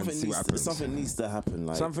Grace. Because something needs to happen.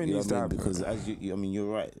 Like Something you know needs what to I mean? happen. Because as I mean,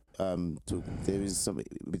 you're right. There is something.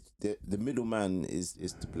 The middleman is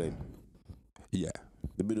to blame. Yeah.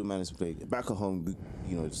 The middleman is to blame. Back at home,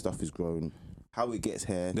 stuff is grown. How it gets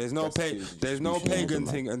here. There's no There's pagan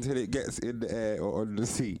thing until it gets in the air or on the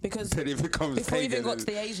sea. Because until it becomes before you pagan. even got to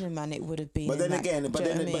the Asian man, it would have been. But then in that- again, do you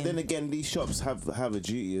know what I mean? these shops have a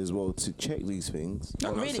duty as well to check these things.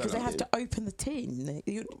 Not No, really, because they so- have to open the tin.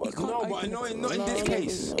 You can't No, open but the not tin. in this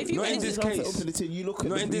case. If you Not went in into this the case. Open the tin, you look at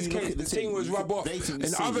Not the, in this you look case. at The thing was rub off. dating In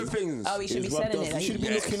scene. other things. Oh, you should be It's rubbed selling off. it. You Like, should be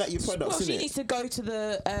looking at your products, well, she innit? needs to go to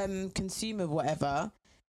the consumer, whatever,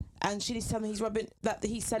 and she needs to tell me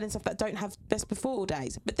he's selling stuff that don't have best before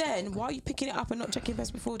dates. But then, why are you picking it up and not checking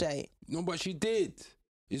best before date? No, but she did.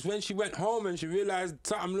 It's when she went home and she realised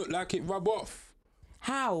something looked like it rub off.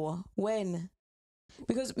 How? When?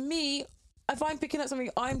 Because me, if I'm picking up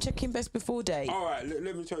something, I'm checking best before date. All right,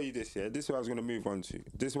 let me tell you this, yeah. This is what I was going to move on to.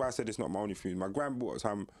 This is why I said it's not my only food. My gran bought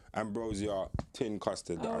some Ambrosia tin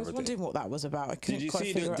custard the I was other day. wondering what that was about. I couldn't Did you quite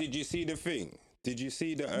see figure out. Did you see the thing? Did you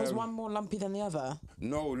see the? Was one more lumpy than the other?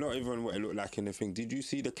 No, not even what it looked like in the thing. Did you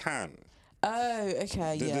see the can? Oh,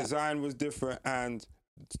 okay, The yeah. design was different and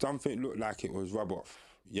something looked like it was rub off.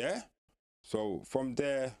 Yeah. So from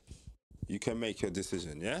there, you can make your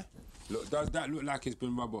decision. Yeah. Look, does that look like it's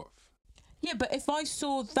been rub off? Yeah, but if I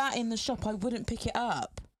saw that in the shop, I wouldn't pick it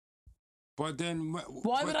up. But then,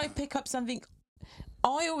 Why would I pick up something?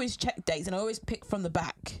 I always check dates and I always pick from the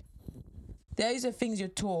back. Those are things you're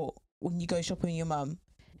taught when you go shopping with your mum.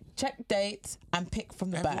 Check dates and pick from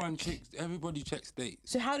the back. Everybody checks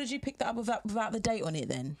dates. So how did you pick that up without the date on it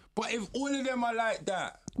then? But if all of them are like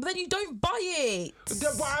that, But then you don't buy it.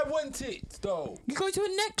 but I want it though. You go to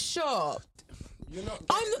a next shop. You're not.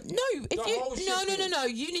 No.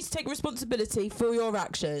 You need to take responsibility for your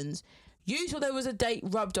actions. You saw there was a date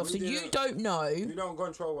rubbed off, so you didn't. don't know. You don't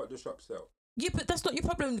control what the shops sell. Yeah, but that's not your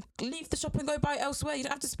problem. Leave the shop and go buy it elsewhere. You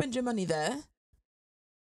don't have to spend your money there.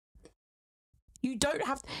 You don't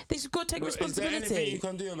have. This has got to take Look, is there anything responsibility. you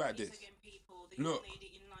can do about this? Look.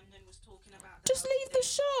 Just leave the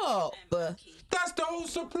shop. That's the whole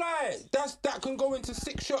supply. That can go into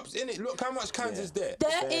 6 shops, innit? Look how much cans is there.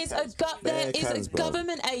 There is a cans, bro.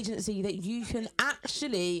 government agency that you can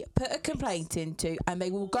actually put a complaint into, and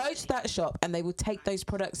they will go to that shop and they will take those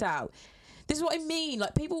products out. This is what I mean.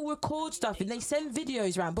 Like, people record stuff and they send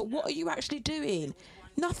videos around, but what are you actually doing?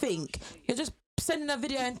 Nothing. You're just sending a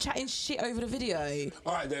video and chatting shit over the video.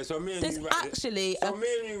 All right, then. So me and There's you write actually So a- me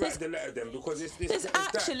and you write the letter then because it's There's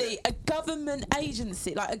that actually then. a government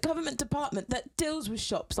agency, like a government department that deals with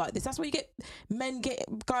shops like this. That's where you get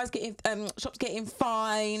shops getting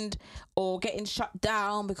fined or getting shut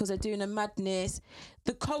down because they're doing a madness.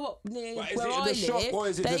 The co-op near But is where it I the shop live, or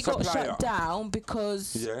is it they the got supplier? shut down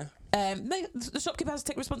because Yeah. the shopkeeper has to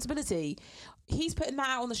take responsibility. He's putting that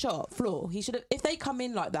out on the shop floor. He should have, if they come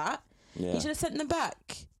in like that, Yeah. he should have sent them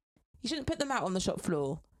back. He shouldn't put them out on the shop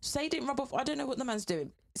floor. Say he didn't rub off. I don't know what the man's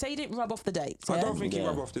doing. Say he didn't rub off the dates. I yeah? don't think he Yeah.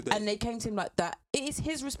 rub off the date. And they came to him like that. It is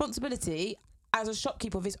his responsibility as a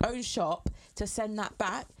shopkeeper of his own shop to send that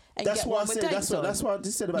back and That's get what I one with said. dates on. That's what I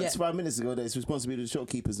just said about Yeah. 5 minutes ago. That it's responsibility of the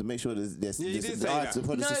shopkeepers to make sure that there's Yeah, you did say items that. of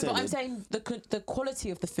products No, are but I'm selling. saying the quality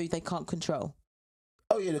of the food they can't control.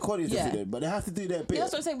 Oh yeah, the quality is Yeah. different, but they have to do their bit. Yeah,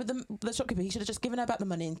 that's what I'm saying with the shopkeeper. He should have just given her back the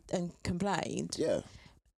money and complained. Yeah.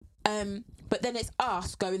 But then it's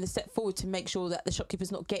us going the step forward to make sure that the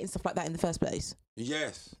shopkeeper's not getting stuff like that in the first place.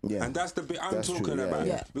 Yes. Yeah. And that's the bit I'm That's true, talking yeah, about.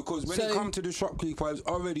 yeah. Because when So- it comes to the shopkeeper, it's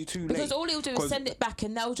already too late. Because all he'll do is 'Cause send it back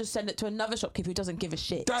and they'll just send it to another shopkeeper who doesn't give a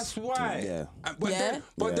shit. That's why. Yeah. But Yeah.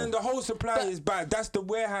 then the whole supply But- is bad. That's the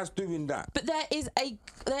warehouse doing that. But there is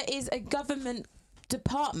a government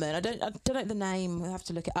department. I don't know the name. We'll have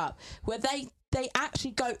to look it up. Where they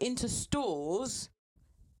actually go into stores.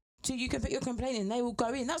 So you can put your complaint in. They will go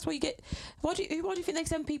in. That's why you get. Why do you think they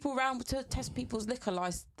send people around to test people's liquor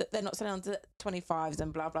license that they're not selling under 25s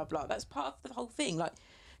and blah blah blah? That's part of the whole thing. Like,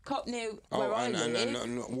 Cop near where I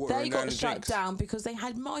live, they got shut down because they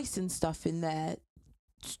had mice and stuff in their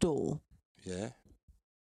store. Yeah.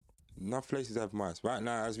 enough places have mice. Right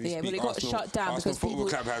now, as we Yeah, speak, but it got shut down Arsenal because Football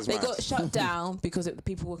Club has they mice. got shut down because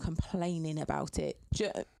people were complaining about it.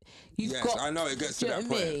 I know it gets to that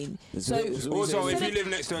point. Mean? So Also, if you live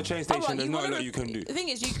next to a train station, there's not a lot you can do. The thing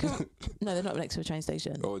is, you can. No, they're not next to a train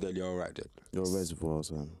station. Oh, then you're all right then. Your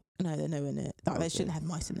reservoirs, man. No, they're nowhere near. Like, they shouldn't have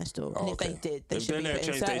mice in their store. And if they did, they If should be they're near a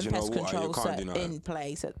putting train certain station or pest water, you control can't do nothing. in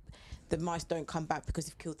place that the mice don't come back because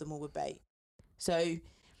you've killed them all with bait. So,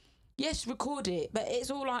 yes, record it, but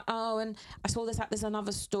it's all like, oh, and I saw this at this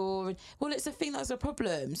another store. And, well, it's a thing that's a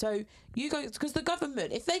problem. So you go, because the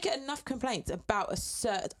government, if they get enough complaints about a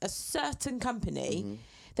certain company,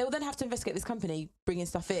 they will then have to investigate this company bringing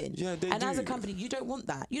stuff in. Yeah, they and do. as a company, you don't want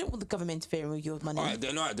that. You don't want the government interfering with your money. All right,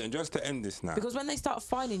 then, just to end this now. Because when they start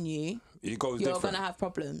fining you, it goes you're different. going to have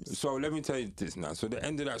problems. So let me tell you this now. So the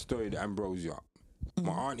end of that story, the Ambrosia,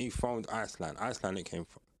 my auntie phoned Iceland. Iceland it came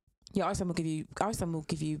from. Yeah, Iceland will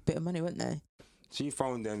give you a bit of money, won't they? She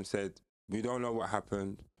phoned them, said, we don't know what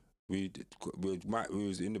happened. We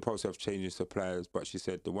was in the process of changing suppliers, but she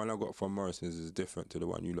said the one I got from Morrison's is different to the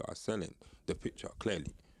one you lot are selling. The picture,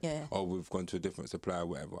 clearly. Yeah. Or we've gone to a different supplier,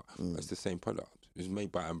 whatever. It's the same product. It's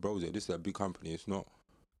made by Ambrosia. This is a big company. It's not.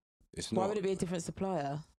 Why would it be a different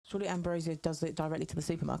supplier? Surely Ambrosia does it directly to the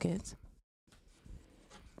supermarkets.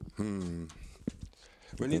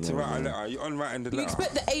 We need to write a letter. Are you on writing the You letter?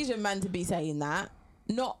 expect the Asian man to be saying that,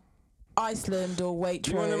 not Iceland or Waitrose.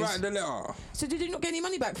 You want to write the letter? So did you not get any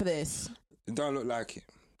money back for this? It don't look like it.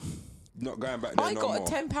 Not going back there I no got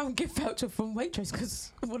more. a £10 gift voucher from Waitrose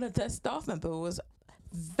because one of their staff members was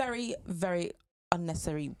very, very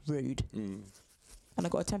unnecessary rude. And I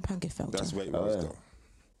got a £10 gift voucher. That's Waitrose though.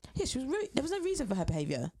 Yeah, she was rude. There was no reason for her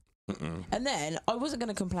behaviour. And then I wasn't going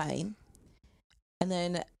to complain. And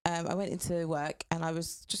then I went into work and I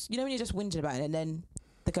was just, when you're just whinging about it, and then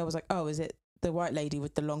the girl was like, oh, is it the white lady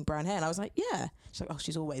with the long brown hair? And I was like, yeah. She's like, oh,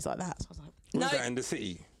 she's always like that. So I was like, no. Was that in the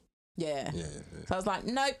city? Yeah. So I was like,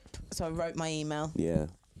 nope. So I wrote my email. Yeah.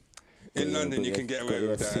 In London, you can get away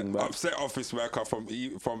with that. Back. Upset office worker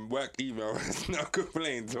from work email has no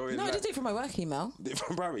complaints. So No, I did it from my work email.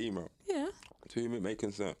 From private email. Yeah. To whom it may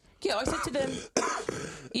concern. Yeah, I said to them,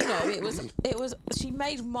 it was. She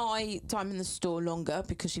made my time in the store longer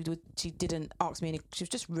because she didn't ask me any. She was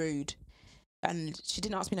just rude, and she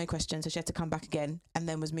didn't ask me no questions, so she had to come back again, and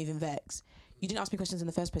then was moving vex. You didn't ask me questions in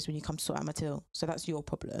the first place when you come to sort out my till, so that's your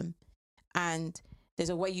problem. And there's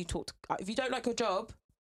a way you talk. If you don't like your job,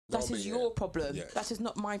 that is your problem. Yes. That is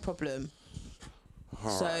not my problem.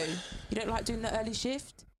 All so right. you don't like doing the early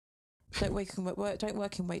shift? Don't work in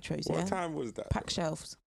Waitrose. What Yeah. time was that? Pack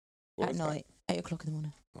shelves What at was that? night, 8 o'clock in the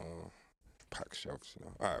morning. Oh, pack shelves.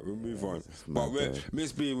 All right, we'll move on. But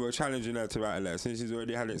Miss B, we're challenging her to write a letter since she's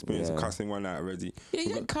already had experience of cussing one out already. Yeah,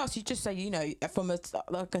 you don't cuss. You just say, from a It's store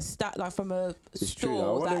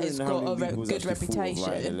that has got a good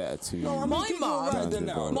reputation. No,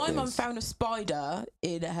 My mum found a spider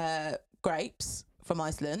in her grapes from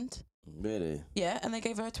Iceland. Really? Yeah, and they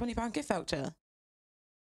gave her a £20 gift voucher.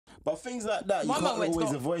 But things like that, you can't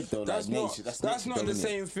always avoid though. That's not the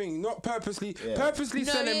same thing. Not purposely. Purposely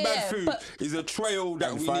No, selling yeah, bad food but- is a trail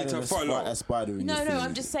that we need to follow. No,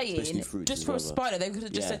 I'm just saying, just for a spider, they could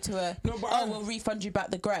have just said to her, we'll refund you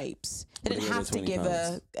back the grapes. They didn't have to give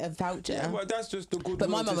her a voucher. Yeah, well, that's just the good.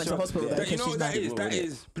 But my mum went to hospital though, You know what that is? That it.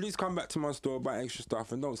 is. Please come back to my store, buy extra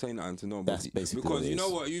stuff, and don't say nothing to nobody. That's basically because what it you know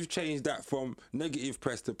is. what? You've changed that from negative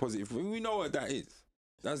press to positive. We know what that is.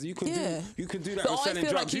 You can do that But with I selling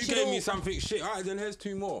feel like drugs. you You should gave all- me something shit. All right, then here's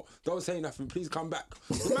 2 more. Don't say nothing. Please come back.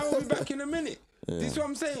 The man will be back in a minute. This is what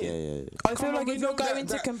I'm saying. I feel like if you're going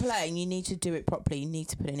to complain, you need to do it properly. You need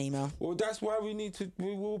to put an email. Well, that's why we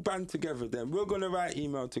will band together then. We're going to write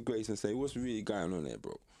email to Grace and say, what's really going on there,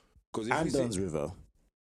 bro? Because if And Duns River.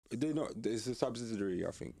 they're not, it's a subsidiary,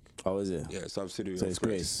 I think. Oh, is it? Yeah, subsidiary. So of it's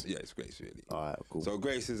Grace? Yeah, it's Grace, really. All right, cool. So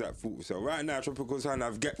Grace is at fault. So right now, Tropical Sun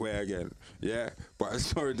have Getway again. Yeah, but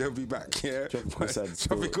sorry, they'll be back. Yeah, Tropical Sun.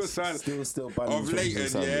 Tropical Sun. Still banning Of Leighton,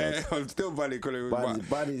 Sun, yeah. I'm still banning calling it.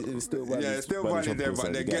 It's still banning. Yeah, still banning them,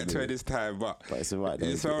 but they get to it this time. But it's alright though.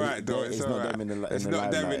 it's alright though. It's not alright. them in the It's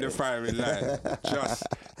not them in the limelight. firing line.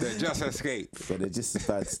 They just escaped. But they're just as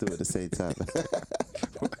bad still at the same time.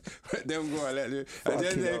 Let them go and let them. And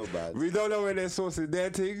Fucking then hell, man. we don't know where they're sourcing their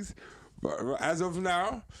things, but as of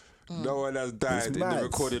now, no one has died in the mad.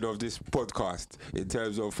 recording of this podcast in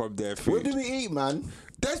terms of from their food. What do we eat, man?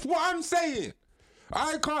 That's what I'm saying.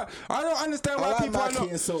 I don't understand why I like people are Mackie not.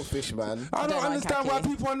 and saltfish, man. I don't like understand why Aki.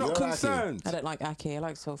 people are not You don't like concerned. I don't like ackee. I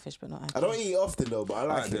like saltfish, but not ackee. I don't eat it often though, but I All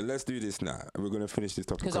like right, it. then let's do this now. We're gonna finish this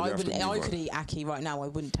topic Because we have to move I on. could eat ackee right now. I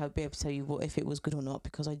wouldn't be able to tell you if it was good or not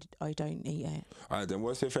because I don't eat it. All right, then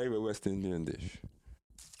what's your favorite West Indian dish?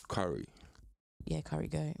 curry. Yeah, curry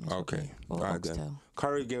goat. most Okay. probably. Or Alright then. oxtail.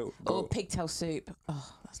 Curry goat. Or pigtail soup.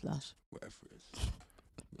 Oh, that's lush. Whatever it is.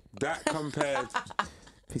 That compared.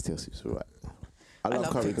 Pigtail soup's alright. I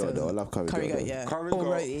love curry goat though. I love curry Curry goat. goat, yeah. Curry or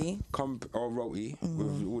goat. roti. Or roti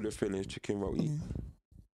with all the fillings, chicken roti.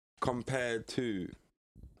 Compared to,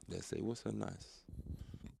 let's say, what's a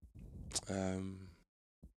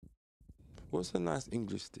nice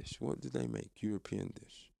English dish? What do they make? European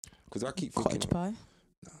dish? Because I keep thinking Cottage pie.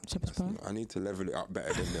 No, Shepherd's pie. I need to level it up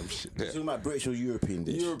better than them shit there. Talking about British or European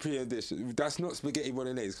dish? European dish. That's not spaghetti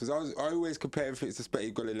bolognese. Because I always compare if it's a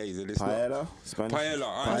spaghetti bolognese and it's Paella? not. Spanish?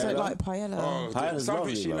 Paella. I don't like paella. Oh, Paella's something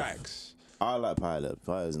lovely, she love. likes. I like paella.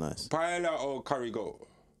 Paella's nice. Paella or curry goat.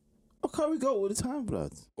 Oh, curry goat all the time,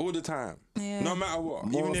 blood. All the time. Yeah. No matter what.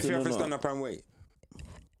 More Even if you often have to than stand not. up and wait.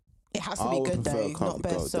 It has to I be would good prefer though, curry not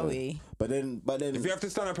best goat, though. soy. But then, If you have to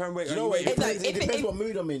stand up and wait, you are know you what? It waiting? depends, If it depends it- what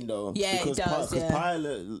mood I'm in, though. Yeah, it because does, Because yeah.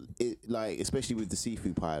 paella, like especially with the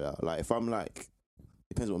seafood paella, like if I'm like,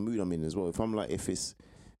 depends what mood I'm in as well. If I'm like, if it's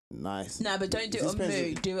nice. No, but don't do it just on depends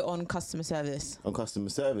mood. Do it on customer service. on customer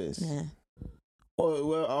service. Yeah. Or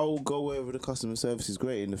well, I'll go wherever the customer service is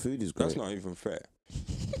great and the food is great. That's not even fair.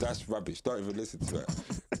 That's rubbish. Don't even listen to it.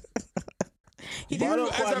 He But I didn't,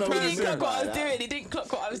 don't quite know he what didn't you mean clock what I by was that. doing. He didn't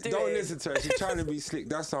clock what I was doing. Don't listen to her. She's trying to be slick.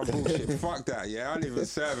 That's some bullshit. Fuck that, yeah? I don't even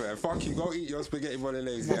serve her. Fuck you. Go eat your spaghetti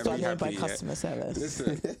bolognese That's and what I be mean by happy, yeah? customer service.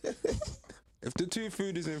 Listen. If the two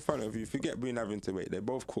food is in front of you, forget being having to wait. They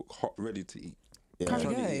both cook hot, ready to eat. Yeah. Curry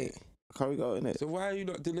Trying to goat. eat. Curry goat, innit? So why are you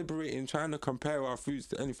not deliberating, trying to compare our foods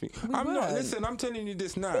to anything? We I'm not. weren't. Listen, I'm telling you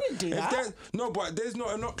this now. We didn't do If that. there's- No, but there's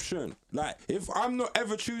not an option. Like, if I'm not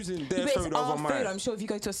ever choosing their But it's food our over food. mine. I'm sure if you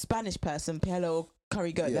go to a Spanish person, paella or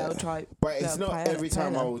curry goat, Yeah. they'll try. But it's they'll not paella- every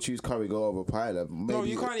time I paella. will choose curry goat over paella. Maybe No,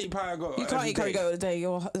 you can't eat pie goat. You can't every eat curry day. goat all day.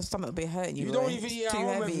 Your stomach will be hurting you. You don't boy. even It's eat at too home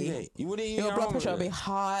every heavy. day. You wouldn't eat Your at blood home pressure will every be day.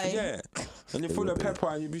 high. Yeah, and you're full of pepper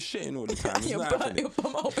and you'll be shitting all the time. It's your, not bum, happening. your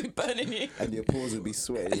bum will be burning you. And your pores will be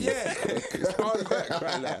sweating. Yeah, it's hard work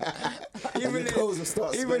right now. And Even your the, toes will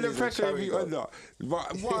start even smelling the of pressure will curry be goat. under.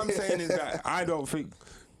 But what I'm saying is that I don't think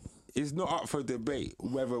it's not up for debate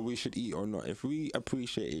whether we should eat or not. If we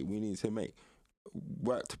appreciate it, we need to make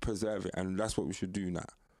work to preserve it, and that's what we should do now.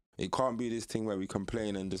 It can't be this thing where we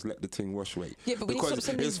complain and just let the thing wash away. Yeah, but we need to stop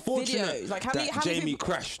sending it's these fortunate videos. Like, how that many Jamie people-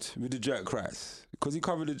 crashed with the jerk rice. Because he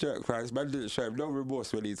covered the jerk rice, man didn't show him no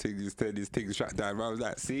remorse when he took his things shut down. I was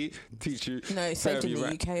like, see, teach you. No, it's serve saved in you the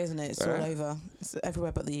right. UK, isn't it? It's all over. It's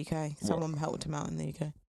everywhere but the UK. Someone helped him out in the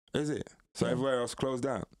UK. Is it? So Yeah. everywhere else closed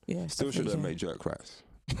down. Yeah, Still stuff should in have the made jerk rice.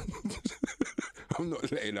 I'm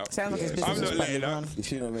not letting up. Sounds like his Yeah. business I'm not was letting badly up. run. You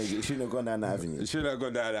shouldn't have made it. You shouldn't have gone down that avenue. You should have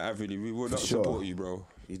gone down that avenue. We will not sure. support you, bro.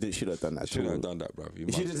 You should have done that. You should have done that, bro. You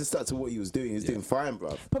should have just stuck to what he was doing. He was doing fine,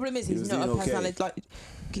 bro. Problem is, He he's was not a doing okay. personality. Like,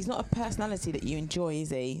 he's not a personality that you enjoy,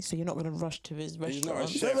 is he? So you're not going to rush to his not a restaurant.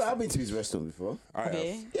 chef. I've been to his restaurant before. I Have have.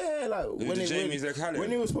 you? Yeah, like when the it, Jamie's Italian?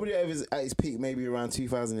 when he was probably at his peak, maybe around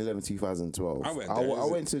 2011, 2012. I went I, there. I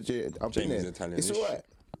went to. I've been Jamie's there. Italian. It's alright.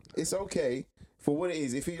 It's okay for what it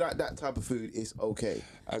is. If you like that type of food, it's okay.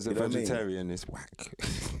 As a You know what I mean? vegetarian, it's whack.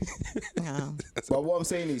 No. But what I'm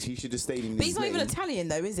saying is, he should have stayed in. But his he's not even lane. Italian,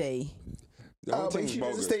 though, is he? The whole But he thing's should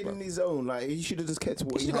have bogus, just stayed bro. in his zone. Like he should have just kept to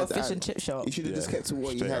what He he should have had. got a fish at- and chip shop. He should have just Yeah, kept to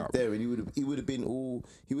what he straight had up. there, and he would have been all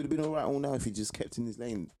right all now if he just kept in his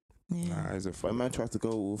lane. Yeah. Nah, it's a But a man tried to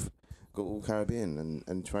go all Caribbean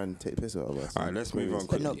and try and take the piss out of us. All right, let's move on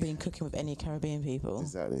But not quickly. being cooking with any Caribbean people.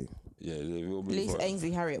 Exactly. Yeah, we'll At move least on.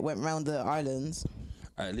 Ainsley Harriott went round the islands.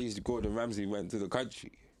 At least Gordon Ramsay went to the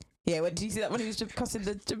country. Yeah, did you see that when he was cussing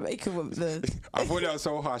the Jamaican woman? The I thought that was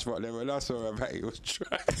so harsh, but then when I saw him, he was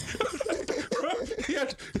trying. He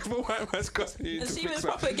had the white man's cussing him and to she fix was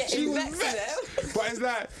up. proper She getting was vexed with him. But it's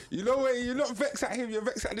like, you know when you're not vexed at him, you're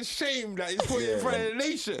vexed at the shame that he's putting in front of the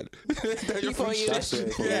nation. That you're thought you that's was-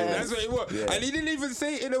 it. yeah. Yeah, that's what it was. Yeah. And he didn't even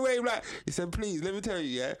say it in a way like, he said, please, let me tell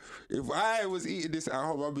you, yeah, if I was eating this at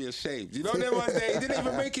home, I'd be ashamed. You know that one day, he didn't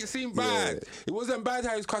even make it seem bad. Yeah. It wasn't bad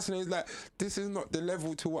how he was cussing. He was like, this is not the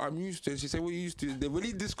level to what I'm used to. And she said, what are you used to? Then when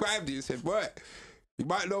he described it, he said, what? You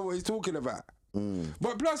might know what he's talking about.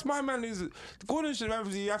 But plus, my man is Gordon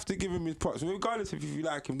Ramsay. You have to give him his props, regardless if you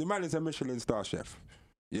like him. The man is a Michelin star chef.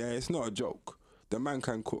 Yeah, it's not a joke. The man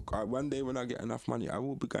can cook. One day when I get enough money, I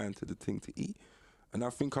will be going to the thing to eat, and I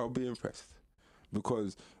think I'll be impressed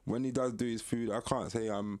because when he does do his food, I can't say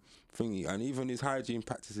I'm thingy. And even his hygiene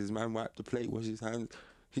practices, man, wipe the plate, wash his hands.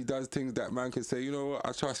 He does things that man can say, you know what,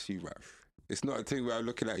 I trust you, man. It's not a thing where I'm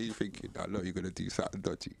looking at you thinking, I know you're going to do something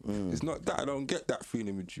dodgy. It's not that. I don't get that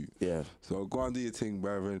feeling with you. Yeah. So go and do your thing,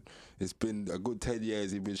 brother. It's been a good 10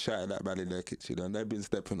 years you've been shouting that man in their kitchen and they've been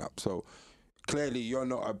stepping up. So clearly you're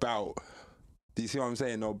not about Do you see what I'm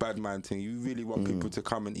saying? No bad man thing. You really want people to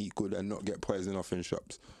come and eat good and not get poisoned off in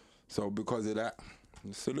shops. So because of that,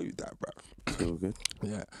 salute that, bruv. So good.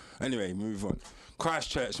 Yeah. Anyway, move on.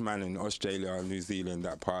 Christchurch, man, in Australia, New Zealand,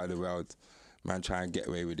 that part of the world, man, try and get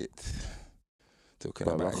away with it. Talking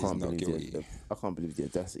But about he's not guilty. I can't believe the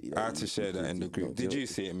audacity. I had to share that in the group. Did you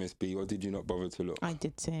see it, Miss B, or did you not bother to look? I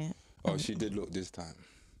did see it. Oh, she did look this time.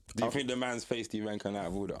 Do you think the man's face do you reckon out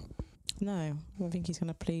of order? No, I think he's going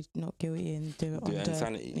to plead not guilty and do it Do under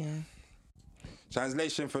insanity. Yeah.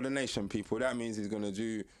 Translation for the nation, people. That means he's going to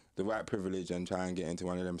do the right privilege and try and get into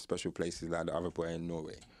one of them special places like the other boy in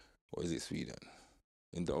Norway. Or is it Sweden?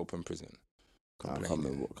 In the open prison. I can't remember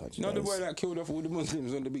what country. You know that the boy is. that killed off all the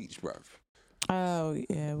Muslims on the beach, bruv? Oh,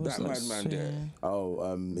 yeah. That madman there. Oh,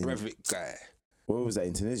 Breivik guy. where was that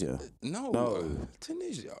in Tunisia? No.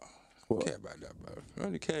 Tunisia. I What? don't care about that, bro. I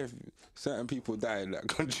only care if certain people die in that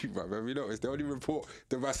country, bro. Have you noticed? They only report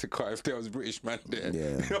the massacre if there was British man there.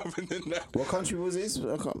 Yeah. Other than that. What country was this?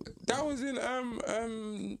 I can't. That was in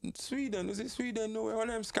Sweden. Was it Sweden? No, one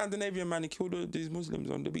of them Scandinavian man, he killed all these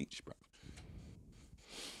Muslims on the beach, bro.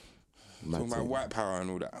 Talking about white power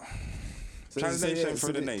and all that. Translation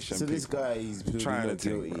for the nation. So this people. guy, he's proved Trying not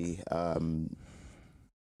to think, guilty.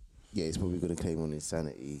 Yeah, he's probably going to claim on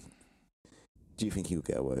insanity. Do you think he'll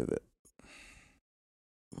get away with it?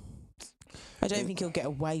 I don't think he'll get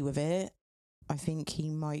away with it. I think he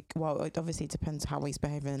might. Well, it obviously depends how he's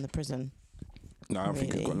behaving in the prison. No, I don't think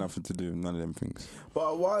it's got Really? nothing to do with none of them things.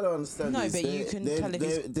 But what I don't understand No, is but you can tell if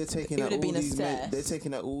he's- they're taking it out would have all been these assessed. they're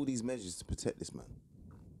taking out all these measures to protect this man.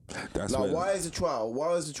 That's Like, where why is the trial?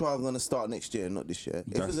 Why is the trial going to start next year, not this year? If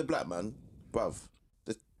it That's- was a black man, bruv,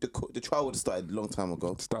 the trial would have started a long time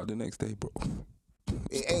ago. start the next day, bro.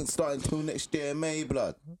 It ain't starting till next year, May,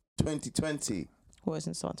 blood, 2020. What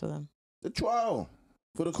isn't starting to them? The trial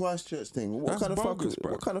for the Christchurch thing. What That's kind of bogus, fuck?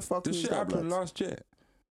 bro. What kind of fuck This is shit that, happened blood? last year.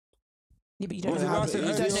 Yeah, but you Was don't it know how last year? you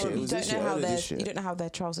It was don't this know, year. you It was don't this know year, how earlier their this year. you don't know how their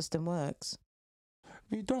trial system works.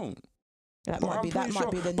 You don't. That But might I'm be that pretty might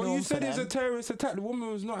sure. be the But norm you for said it's a them. terrorist attack. The woman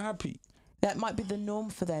was not happy. That might be the norm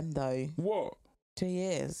for them, though. What? 2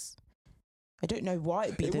 years. I don't know why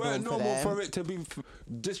it'd be It the norm weren't for normal them. for it to be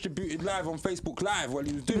distributed live on Facebook Live while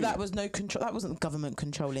he was doing But it. that was no control. That wasn't government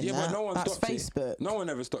controlling Yeah, that. but no one That's stopped Facebook. it. No one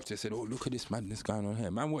ever stopped it. Said, "Oh, look at this madness going on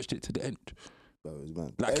here." Man watched it to the end. Bro, it was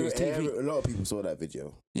mad. Like it was TV. A lot of people saw that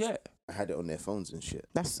video. Yeah, I had it on their phones and shit.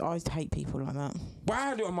 I hate people like that. but I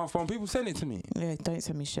had it on my phone. People sent it to me. Yeah, don't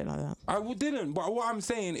send me shit like that. Didn't. But what I'm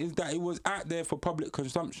saying is that it was out there for public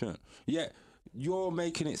consumption. Yet you're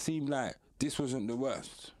making it seem like this wasn't the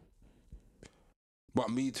worst. But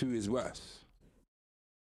Me Too is worse.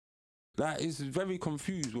 That is very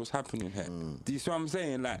confused what's happening here. Do you see what I'm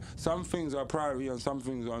saying? Like, some things are priority and some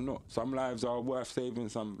things are not. Some lives are worth saving,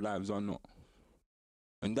 some lives are not.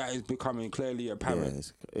 And that is becoming clearly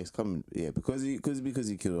apparent. Yeah, it's coming. Yeah, because he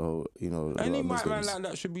killed a whole, a Any lot of white man Muslims. like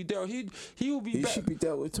that should be dealt. He will be He better. should be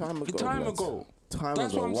dealt with time ago. Time blood. ago. Time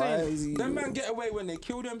That's ago. what I'm Why saying. is he? Them man get away when they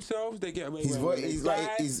kill themselves. They get away His when voice- they he's die.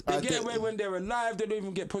 like- his they get ident- away when they're alive. They don't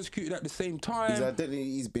even get prosecuted at the same time. His identity,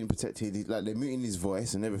 he's been protected. Like, they're muting his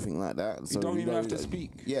voice and everything like that. So don't even have to like,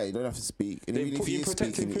 speak. Yeah, you don't have to speak. And They even put if he you in is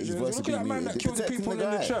protected speaking, his prisons. voice Look will at that be man muted. that They're killed the protecting people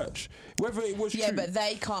in the guy. church. Whether it was Yeah, true. but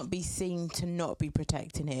they can't be seen to not be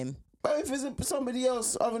protecting him. But if it's somebody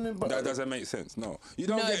else other than... That doesn't make sense. No, you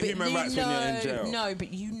don't No, get but human rights when you're in jail. No,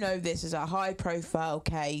 but you know this is a high-profile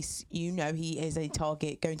case. You know he is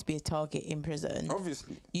going to be a target in prison.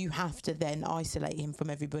 Obviously, You have to then isolate him from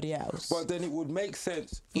everybody else. but then it would make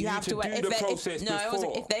sense for you have to do wait. the process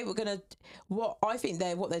before. If they were gonna, what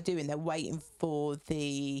they're doing, they're waiting for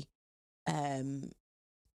the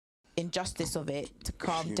injustice of it to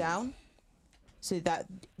calm down, so that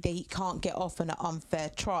they can't get off on an unfair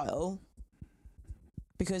trial.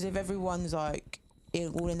 Because if everyone's like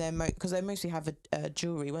all in their because they mostly have a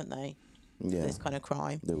jury, won't they? Yeah, This kind of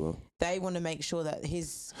crime, they will. they want to make sure that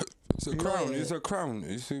his It's a crown. lawyer- It's a crown.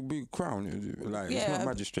 It's a big crown. Like it's Yeah. not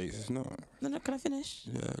magistrates. It's not. no, can I finish?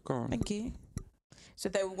 Yeah, go on. Thank you. So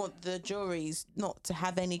they will want the juries not to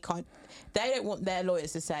have any kind. They don't want their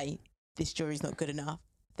lawyers to say this jury's not good enough.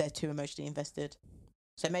 They're too emotionally invested.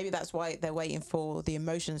 So maybe that's why they're waiting for the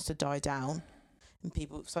emotions to die down and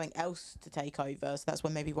something else to take over. So that's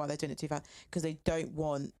maybe why they're doing it too fast, because they don't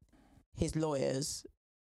want his lawyers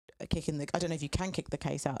kicking the. I don't know if you can kick the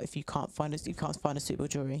case out if you can't find a suitable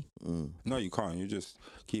jury. No, you can't. You just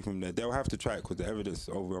keep them there. They'll have to try it because the evidence is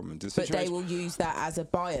overwhelming. The But situation, they will use that as a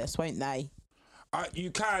bias, won't they?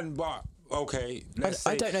 you can, but okay.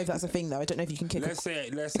 I don't know if that's a thing though. I don't know if you can kick. Let's say.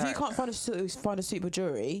 If you can't find a suitable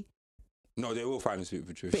jury, No, they will find a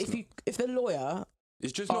super truth. but if the lawyer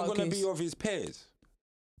it's just not going to argues- be of his peers.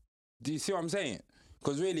 Do you see what I'm saying?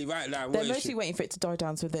 Because really, right now, They're mostly waiting for it to die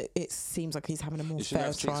down so that it seems like he's having a more it should fair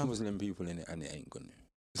have 6 trial. Muslim people in it, and it ain't gonna.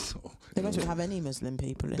 So They won't have any Muslim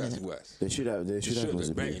people in that's it. worse. They should have. They should have.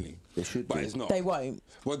 Muslim people. Basically. They should. But do. it's not. They won't.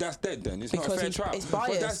 Well, that's dead then. It's Because not a fair it's- trial. it's But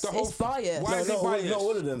biased. that's the whole. It's biased. Why is it biased? Not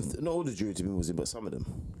all of them. Not all the jury to be Muslim, but some of them.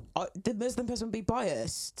 The Muslim person will be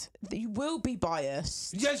biased. You will be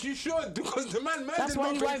biased. Yes, you should, because the man murdered That's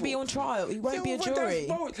why my he won't people. be on trial. He won't be a Yeah, but jury.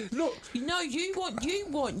 that's look, No, you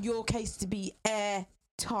want your case to be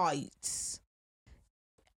airtight.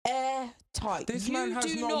 Airtight. This you man has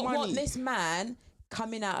do no not money. want this man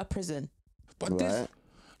coming out of prison. but this Right.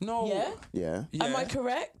 no. Yeah? Yeah. Yeah. Am I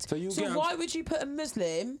correct? So you get- why would you put a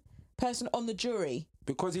Muslim person on the jury?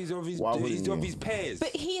 Because he's of his Why wouldn't he's you? of his peers.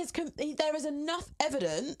 But there is enough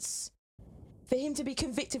evidence for him to be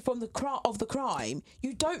convicted from the crime.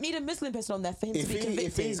 You don't need a Muslim person on there for him to be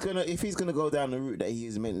convicted. If he's gonna go down the route that he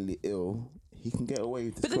is mentally ill, he can get away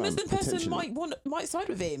with this But the crime, Muslim person potentially. might side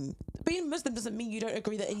with him. Being Muslim doesn't mean you don't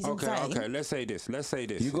agree that he's Okay, insane. okay. Let's say this.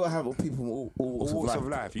 You gotta have people all Walks of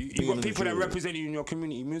life. You being got on the people that jury. represent you in your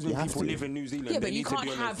community. Muslim You have people to. live in New Zealand. Yeah, they but you need to can't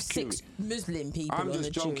be on have the 6 Muslim people I'm on just the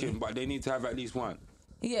joking, jury. but they need to have at least one.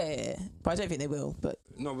 Yeah, but I don't think they will. But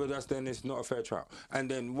No, but then it's not a fair trial. And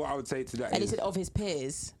then what I would say to that and he is, said of his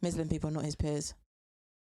peers, Muslim people are not his peers.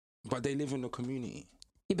 but they live in the community.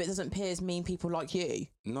 Yeah, but doesn't peers mean people like you?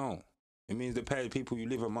 No, it means the pair of people you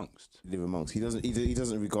live amongst. Live amongst. He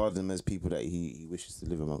doesn't regard them as people that he wishes to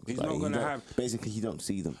live amongst. He's Like, not he gonna don't- have- Basically, he don't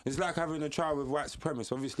see them. It's like having a trial with white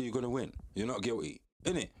supremacists. Obviously, you're gonna win. You're not guilty,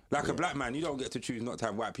 innit? Like a black man, you don't get to choose not to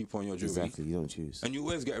have white people on your jury. Exactly. You don't choose. And you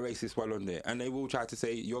always get a racist while on there, and they will try to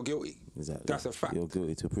say you're guilty. Exactly. That's a fact. You're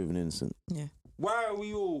guilty till proven innocent. Yeah. Why are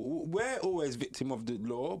we all? We're always victim of the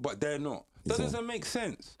law, but they're not. That Exactly. doesn't make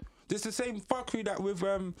sense. This the same fuckery that with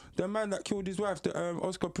the man that killed his wife, the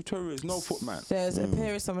Oscar Pistorius, no foot man. There's a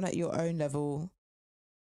peer as someone at your own level.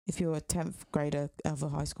 If you're a 10th grader, other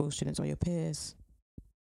high school students are your peers.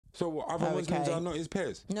 So what, other Oh, Muslims okay. are not his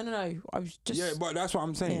peers? No. I was just Yeah, but that's what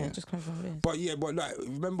I'm saying. yeah, just clarify what it is. But like,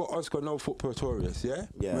 remember Oscar No Foot Pistorius, yeah?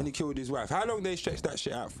 Yeah. When he killed his wife. How long they stretched that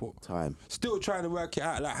shit out for? Time. Still trying to work it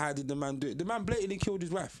out, like, how did the man do it? The man blatantly killed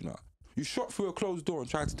his wife, no? You shot through a closed door and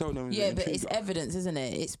tried to tell them. he was Yeah, an but it's intruder. evidence, isn't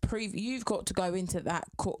it? It's proof. You've got to go into that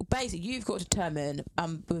court. Basically, you've got to determine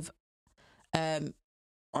with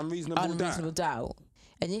unreasonable doubt.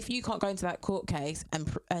 And if you can't go into that court case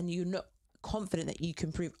and you're not confident that you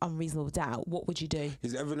can prove unreasonable doubt, what would you do?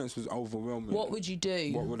 His evidence was overwhelming. What would you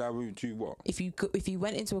do? What would I do? What? If you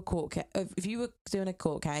went into a court case, if you were doing a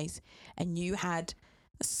court case and you had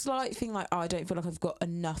a slight thing like, oh, I don't feel like I've got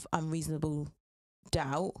enough unreasonable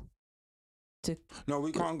doubt to No,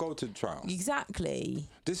 we can't go to trial. exactly.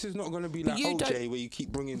 This is not going to be But like you OJ where you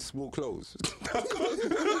keep bringing small clothes. Do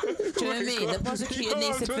you know what I mean? The prosecutor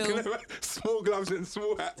needs to feel. Small gloves and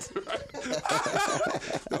small hats.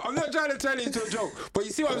 I'm not trying to turn it into a joke, but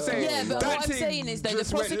you see what I'm saying? Yeah, but That what I'm thing saying is though, the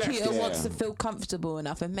just went left. prosecutor Yeah. wants to feel comfortable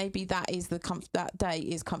enough, and maybe that is that day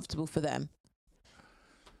is comfortable for them.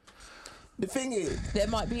 The thing is, There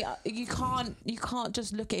might be you can't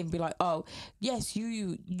just look at it and be like, oh yes,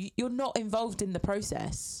 you're not involved in the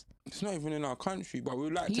process. It's not even in our country, but we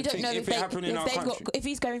would like You to don't think know if it happened in our country. if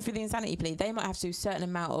he's going through the insanity plea, they might have to do a certain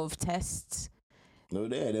amount of tests. no,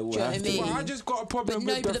 they will Do you know have what I to. mean? Well, I just got a problem But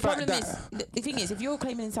no, with but the the fact problem that is the thing is, if you're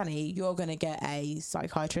claiming insanity, you're going to get a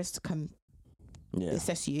psychiatrist to come Yeah.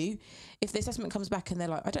 assess you. If the assessment comes back and they're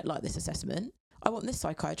like, I don't like this assessment, I want this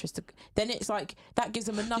psychiatrist to, then it's like that gives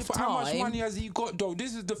them enough yeah, but time. how much money has he got though?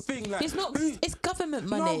 This is the thing. Like, It's not. who- It's government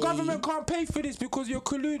money. No, government can't pay for this because you're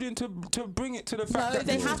colluding to bring it to the fact No, that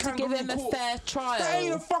they this is have to give kangaroo him a court. fair trial. That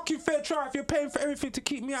ain't a fucking fair trial if you're paying for everything to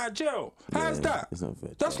keep me out of jail. How's Yeah, that? it's not fair.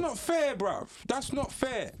 That's not fair, bruv. That's not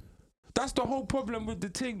fair. That's the whole problem with the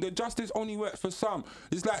thing. The justice only works for some.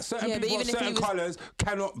 It's like certain Yeah, but people of even if he certain was- colours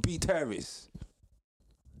cannot be terrorists.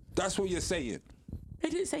 That's what you're saying. They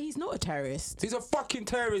didn't say he's not a terrorist. He's a fucking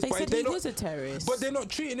terrorist. They but said they're he not, was a terrorist. But they're not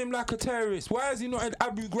treating him like a terrorist. Why is he not at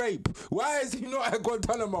Abu Ghraib? Why is he not at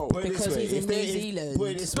Guantanamo? Put it this Because way, he's in if they- New if- Zealand. put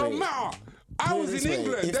it this Don't way, matter. I put it was this in way,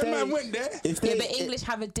 England. if That they- man went there. If yeah, they, but English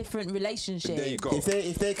have a different relationship. There you go. If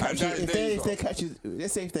they catch And it, there you if they go. catch it,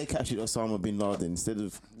 let's say if they captured Osama bin Laden instead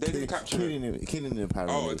of They didn't capture killing him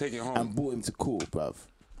apparently, Oh, take it home. and brought him to court, bruv.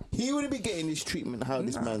 He wouldn't be getting this treatment how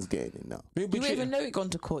this man's getting it now. He'll be You wouldn't treated- even know he'd gone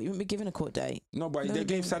to court. You wouldn't be given a court date. No, but No, they no,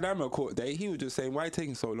 gave no. Saddam a court date. He was just saying, "Why are you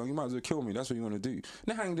taking so long? You might as well kill me. That's what you want to do."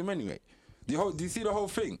 They hanged him anyway. Do you see the whole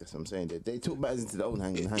thing? That's what I'm saying. They took matters into their own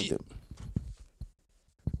hands and hanged him.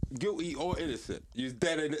 Guilty or innocent, he's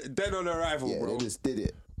dead on arrival, Yeah, bro. they just did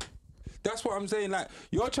it. That's what I'm saying. Like,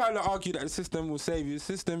 you're trying to argue that the system will save you. The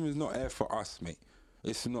system is not there for us, mate.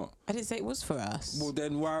 It's not. I didn't say it was for us. Well,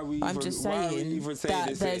 then why are we I'm even, just why are we saying even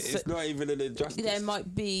saying that it's not even an injustice? There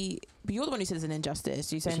might be, but you're the one who says it's an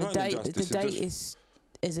injustice. You're saying It's the not an date injustice,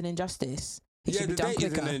 is an injustice. It Yeah, should be the done date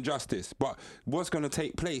is quicker. an injustice, but what's going to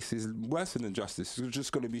take place is worse than injustice. It's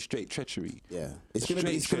just going to be straight treachery. Yeah, it's gonna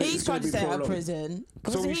be. He's trying to stay out of prison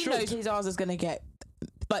because So he he should. knows his ass is going to get.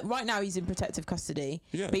 Like right now, he's in protective custody,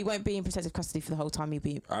 Yeah. but he won't be in protective custody for the whole time. He'll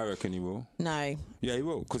be I reckon he will. no. Yeah, he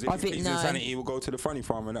will. Because I if think he's no. insanity, he will go to the funny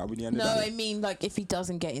farm and that'll be the end No, of I that. mean like if he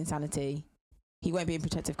doesn't get insanity, he won't be in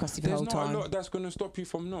protective custody for There's the not whole time. a lot that's going to stop you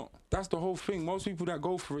from not. That's the whole thing. Most people that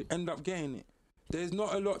go for it end up getting it. There's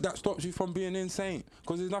not a lot that stops you from being insane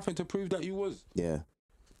because there's nothing to prove that you was. Yeah,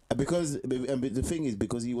 and the thing is,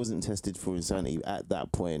 because he wasn't tested for insanity at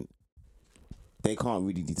that point, they can't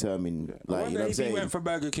really determine. Like, you know what I'm He saying? went for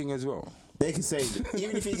Burger King as well. They can say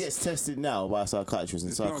even if he gets tested now by a psychiatrist,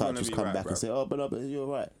 and It's not gonna psychiatrists be come right, back bruv. and say, "Oh, but you're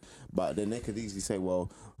right," but then they could easily say,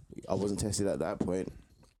 "Well, I wasn't tested at that point.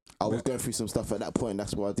 I was going through some stuff at that point.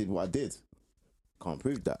 That's why I did what I did." Can't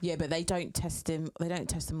prove that. Yeah, but they don't test him. They don't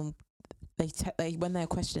test him on. They when they're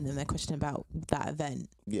questioning them, they're questioning about that event.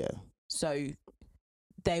 Yeah. So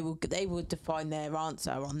they will define their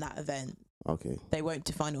answer on that event. Okay. They won't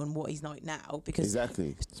define on what he's like now because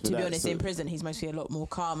Exactly. to be honest, in prison he's mostly a lot more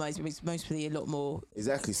calmer. He's mostly a lot more.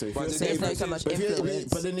 Exactly. So if But you're the saying, There's no so much but if you're- influence.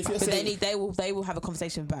 but then if you're But saying, they will have a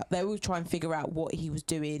conversation about. They will try and figure out what he was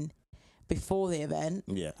doing before the event,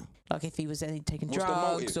 yeah, like if he was taking What's the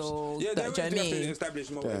drugs motives? or Yeah, do you know what I have to mean? establish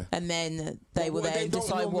motive. Yeah. And then they But will what they then don't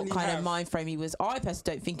decide what normally kind have- of mind frame he was. I personally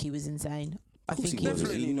don't think he was insane. I course think he he was. was.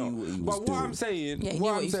 Definitely He knew not. what he was But what doing. I'm saying, Yeah, he knew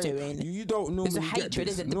what what I'm he was saying, doing. you don't It's normally a get hatred,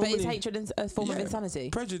 this. isn't it? But Normally, is hatred a form of Yeah. insanity?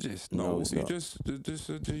 prejudice. No, No, it's you're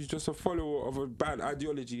not. just a follower of a bad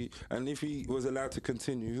ideology. And if he was allowed to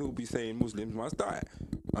continue, he'll be saying Muslims must die.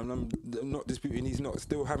 And I'm not disputing he's not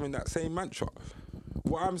still having that same mantra.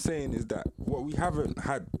 What I'm saying is that what we haven't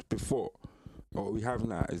had before, or what we have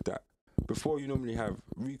now, is that before you normally have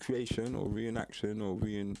recreation or reenaction or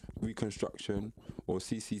reconstruction or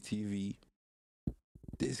CCTV.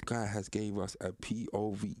 This guy has gave us a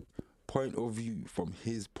POV, point of view, from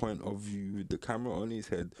his point of view, with the camera on his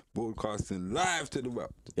head, broadcasting live to the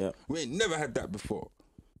world. yeah. We ain't never had that before.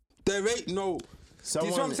 There ain't no.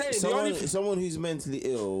 Someone, what I'm saying, the Someone, only thing- someone who's mentally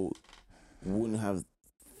ill wouldn't have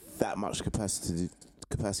that much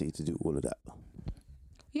capacity to do all of that.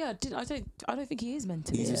 Yeah, I don't think he is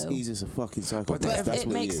mentally ill. He's just a fucking psychopath. But But That's it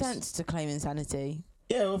what he makes is. sense to claim insanity.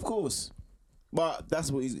 Yeah, of course. But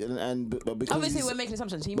that's what he's but because Obviously, he's- we're making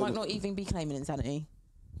assumptions. He but- might not even be claiming insanity.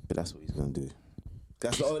 but that's what he's gonna do.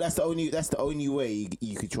 That's the only way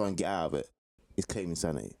you could try and get out of it is claim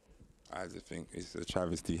insanity. I just think it's a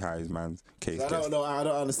travesty how his man's case I gets. don't know. I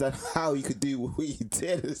don't understand how you could do what you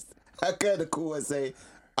did. How can the court and say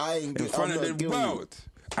I ain't in front of the world.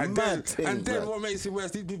 And Mad then, thing, bruv. what makes it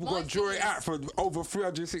worse? These people My got to draw thing it out for over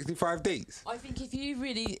 365 days. I think if he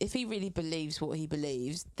really believes what he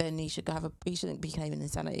believes, then he shouldn't be claiming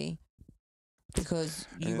insanity because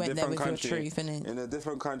In you a went there with different your country- truth, innit? In a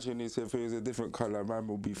different country, and he said if he was a different colour, man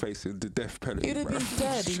would be facing the death penalty. He would have been bruv.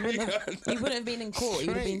 dead. He wouldn't have been in court. He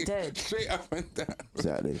would have been dead. Straight up and down.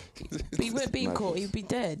 Exactly. But he wouldn't be in court. He'd be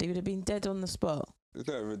dead. He would have been dead on the spot. It's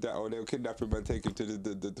not even that, or they'll kidnap him and take him to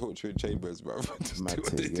the torturing chambers, bro. Just Mad do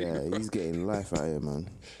what they thing, do, yeah, bruv. he's getting life out here, man.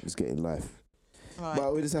 He's getting life. Right.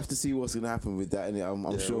 But we just have to see what's gonna happen with that. And I'm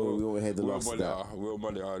Yeah, sure we won't hear the we'll last of that. We'll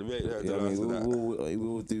monitor. We ain't heard You the know what I last mean? of that. We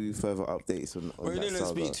will do further updates on We that didn't saga.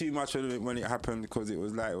 speak too much on it when it happened because it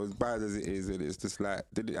was bad as it is, and it's just like,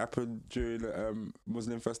 did it happen during the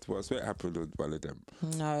Muslim festival? I swear it happened with one of them.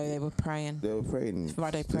 No, they were praying. They were praying.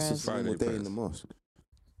 Friday This prayers. is one more Friday day in prayers. the mosque.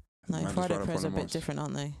 No, Man just Friday ran up prayers on are a the bit mosque. different,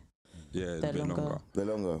 aren't they? Yeah, it's a They're bit longer. longer. They're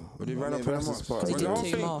longer. But they ran Yeah, up but on the that's the mosque. part. Because he But did the whole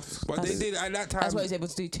two thing- mosques. But they That's- did at that time. That's why he was able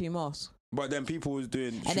to do 2 mosques. But then people was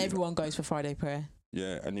doing. And shooting- everyone goes for Friday prayer.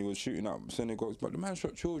 Yeah, and he was shooting up synagogues, but the man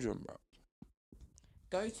shot children, bro.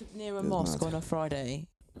 Go to near a It's mosque mad. on a Friday.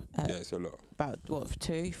 Yeah, it's a lot. About what,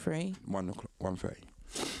 2, 3? 1:30.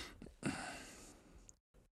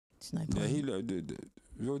 It's no Yeah, point. he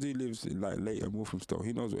Rodi lives in like Leighton, Walthamstow.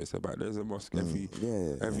 He knows what it's about. There's a mosque every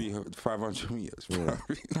 500 meters. Yeah.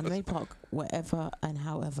 bro. And they park wherever and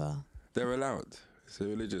however. They're allowed. It's a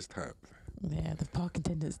religious time. Yeah, the park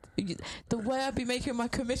attendants. The way I'd be making my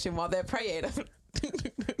commission while they're praying.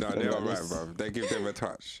 No, they're alright, bro. They give them a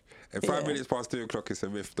touch. At 5 Yeah. minutes past 2 o'clock, it's a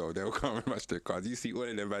myth, though. They'll come and match their cars. You see all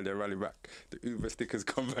of them, man, they're running back. The Uber stickers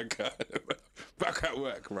come back out. Back at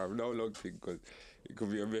work, bro. No long thing, because it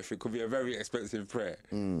could be a myth. It could be a very expensive prayer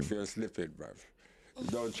if you're slipping, bro.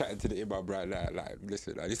 No one chatting to the imam right now, like,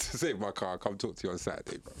 listen, I need to save my car. I'll come talk to you on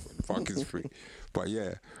Saturday, bro. The parking's free. But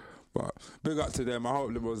yeah. But big up to them. I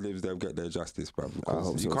hope the Muslims they'll get their justice, bro. I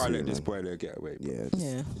hope Because you so can't too, let this man. boy there get away. Bro. Yeah.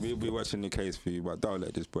 Yeah. We'll be watching the case for you, but don't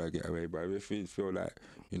let this boy get away, bro. If you feel like,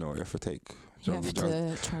 you know, you have to take You have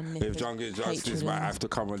to try and nip if his jungle justice hatred might in. have to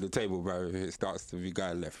come on the table, bro, if it starts to be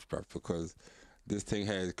guy left, bro, because this thing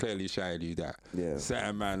here is clearly showing you that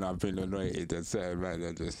certain man have been anointed and certain man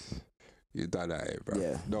are just, you done that here, bro.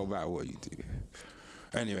 Yeah. No matter what you do.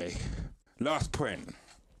 Anyway, last point.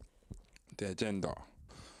 The agenda.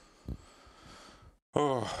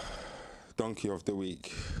 Oh, donkey of the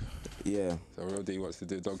week. Yeah. So Roddy wants to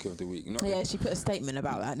do donkey of the week. Not, Yeah, she put a statement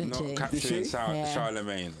about that, didn't not she? capturing Yeah.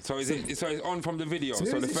 Charlemagne. So is it? So it's on from the video. So,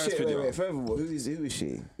 who the is this first shit? video. Wait, furthermore, who is she? Is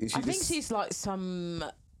she I think this- she's like some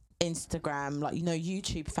Instagram, like, you know,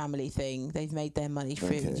 YouTube family thing. They've made their money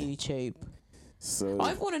through Okay. YouTube. So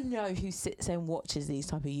I want to know who sits and watches these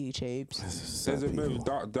type of YouTubes. There's a very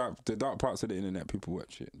the dark parts of the internet. People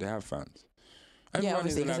watch it. They have fans. Yeah, Everyone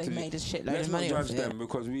is obviously, allowed because to they do- made a shitload Let's of not money judge off it. them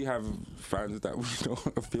because we have fans that we don't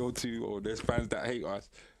appeal to, or there's fans that hate us.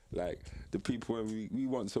 Like the people we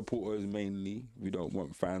want supporters mainly. We don't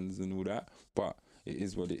want fans and all that. But it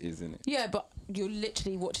is what it is, isn't it? Yeah, but you're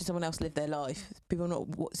literally watching someone else live their life. People are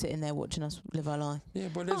not sitting there watching us live our life. Yeah,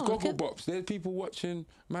 but there's Oh, okay. Gogglebox. There's people watching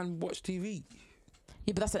man watch TV.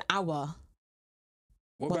 Yeah, but that's an hour.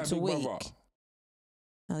 What Once about a Big week. Brother?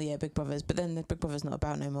 Oh yeah, Big Brothers. But then the Big Brother's not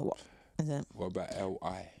about no more. What is it? What about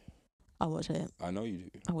LI? I watch it. I know you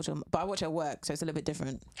do. I watch it, but I watch it at work, so it's a little bit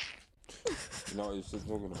different. You know what it's just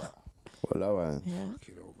talking about. Well, man. Yeah.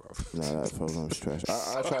 You know, bro. No, that program's trash.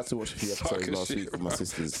 I tried to watch a few episodes Sucker last shit, week with my bro.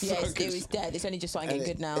 sisters. Yeah, Suck it it. was dead. It's only just starting to And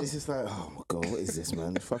get good now. It's just like, oh my god, what is this,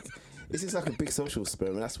 man? Fuck. It's just like a big social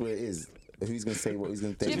experiment. That's what it is. Who's gonna say what? Who's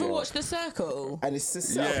gonna Did think you ever what? watch The Circle? And it's just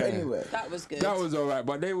set Yeah. up anywhere. That was good. That was alright,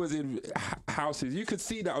 but they was in houses. You could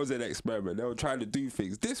see that was an experiment. They were trying to do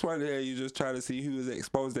things. This one here, you just trying to see who has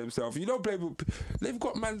exposed themselves. You don't play with. They've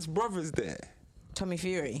got man's brothers there. Tommy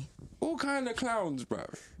Fury. All kind of clowns,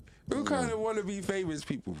 bruv. All kind of want to be famous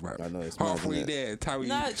people, bruv. I know, it's mad, halfway isn't it? there. Towie.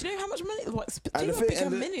 No, do you know how much money? Like, And people the thing- become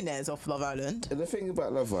and the- millionaires off Love Island. And the thing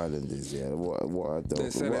about Love Island is, yeah, what I don't.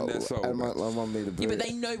 They're selling their soul, And my man. mum made a Yeah, very. but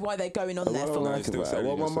they know why they're going on What there I for. like still about it, selling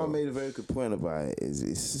what my your soul. mum made a very good point about it is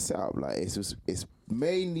it's set up like it's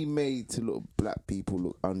mainly made to look black people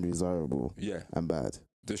look undesirable Yeah, and bad.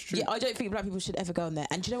 that's true. Yeah, I don't think black people should ever go on there.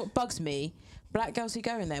 And do you know what bugs me? Black girls who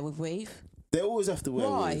go in there with weave. They always have to wear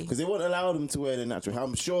Why? because they won't allow them to wear their natural hair.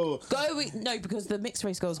 I'm sure. Go with, no, because the mixed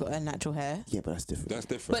race girls got their natural hair. Yeah, but that's different. That's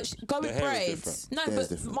different. But go The with hair is braids. different. No, Hair is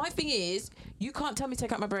but different. my thing is, you can't tell me to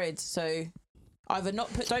take out my braids. So either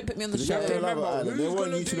don't put me on the Because show. if you're Remember, Love Island, they who's want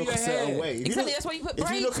gonna you to do look a your certain hair? way. If you Exactly, look- that's why you put if you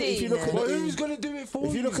braids look at- if you in. look at Well, the- who's gonna do it for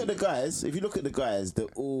If you look at the guys, they're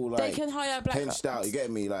all They like can hire black pinched out. You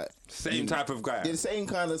get me? Like Same type of guy. they're the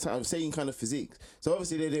same kind of physique. So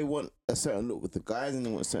obviously they want a certain look with the guys and they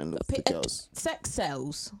want a certain look with the girls. Sex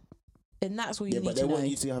sells, and that's what you Yeah, need but they to know. want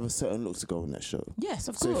you to have a certain look to go on that show. Yes,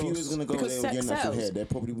 of So course. if you was gonna go because there with your sex natural sells. hair, they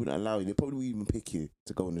probably wouldn't allow you. They probably wouldn't even pick you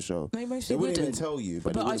to go on the show. They mostly They wouldn't even wouldn't. tell you. But,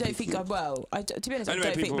 But they I wouldn't don't pick think you. to be honest, I Anyway,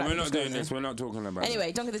 don't think people, black we're not people doing should go this. there. We're not talking about it.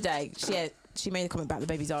 Anyway, dunk of the day. She made a comment about the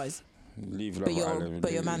baby's eyes. Leave But Love your- Island.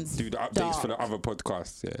 but your man's do the updates dark. for the other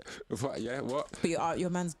podcasts. Yeah. What? Yeah. What? But your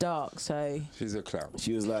man's dark, so She's a clown.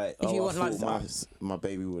 She was like, If you "Oh, want, I like, thought my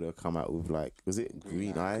baby would have come out with like, was it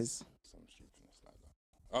green eyes?" Some stupidness like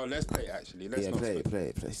that. Oh, let's play it actually. Let's Yeah, not play spend-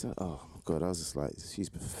 it. She's like, oh my god, I was just like, she's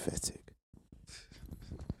pathetic.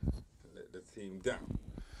 Let the team down.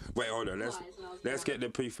 Wait, hold on. Let's get the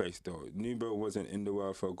preface though. Nubo wasn't in the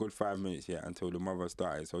world for a good 5 minutes yet until the mother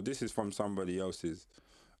started. So this is from somebody else's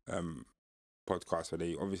podcast. So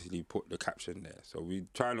they obviously put the caption there. So we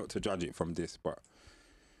try not to judge it from this, but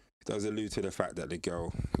it does allude to the fact that the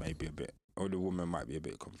girl may be a bit, or the woman might be a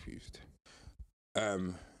bit confused.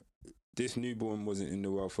 This newborn wasn't in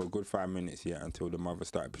the world for a good 5 minutes yet until the mother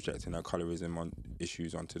started projecting her colorism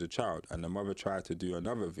issues onto the child, and the mother tried to do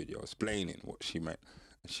another video explaining what she meant,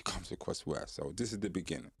 and she comes across worse. So this is the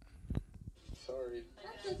beginning. Sorry.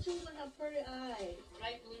 I thought you would have pretty eyes.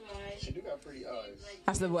 Like blue eyes. She do got pretty eyes.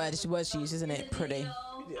 that's the word she uses, isn't it? Pretty. I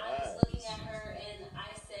was looking at her and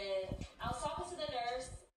I said, I was talking to the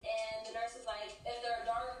nurse, and the nurse was like, if they're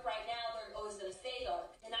dark right now, they're always going to stay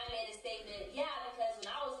dark. And I made a statement, yeah, because when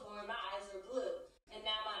I was born, my eyes were blue, and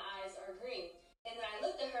now my eyes are green. And then I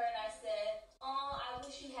looked at her and I said, oh, I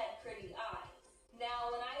wish you had pretty eyes.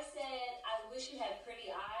 Now, when I said, I wish you had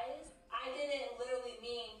pretty eyes, I didn't literally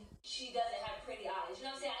mean she doesn't have pretty eyes. You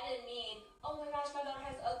know what I'm saying? I didn't mean, oh my gosh, my daughter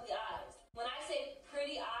has ugly eyes. When I say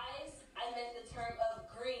pretty eyes, I meant the term of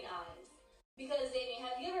green eyes. Because, Damien,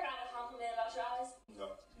 have you ever got a compliment about your eyes?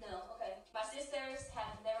 No. No, okay. My sisters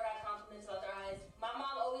have never got compliments about their eyes. My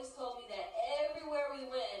mom always told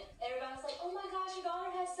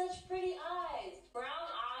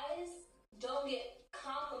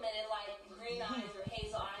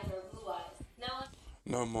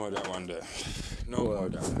No more of that one there. No more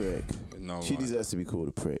What of a that. prick. No She more. deserves to be called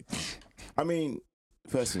a prick. I mean,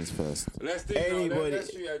 first things first. Let's do Anybody- let's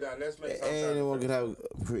figure that. Let's make some Anyone time. can have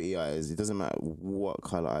pretty eyes. It doesn't matter what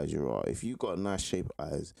color eyes you are. If you got nice shaped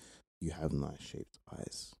eyes, you have nice shaped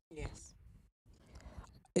eyes. Yes.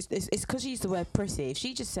 It's because she used the word pretty. If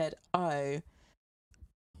she just said, "Oh,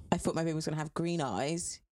 I thought my baby was gonna have green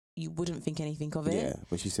eyes," you wouldn't think anything of it. Yeah,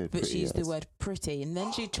 but she said But pretty she used eyes. the word pretty, and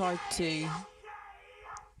then she tried to,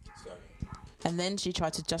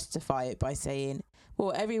 justify it by saying,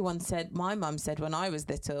 "Well, everyone said, my mum said when I was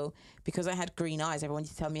little, because I had green eyes, everyone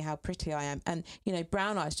used to tell me how pretty I am, and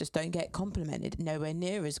brown eyes just don't get complimented, nowhere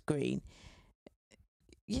near as green."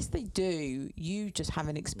 Yes, they do. You just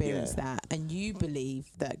haven't experienced that, and you believe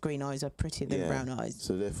that green eyes are prettier than brown eyes.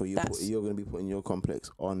 So therefore, you're going to be putting your complex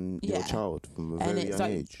on your Yeah. child from a And very it's young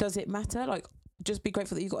like, age. does it matter? Like, just be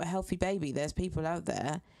grateful that you've got a healthy baby. There's people out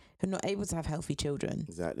there who are not able to have healthy children.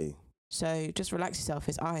 Exactly. So just relax yourself.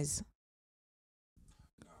 It's eyes.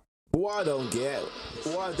 But what I don't get,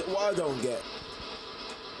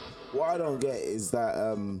 is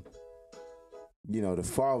that the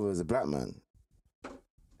father is a black man,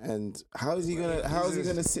 and how is he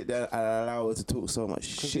gonna sit there and allow her to talk so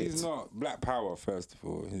much Because shit? he's not black power, first of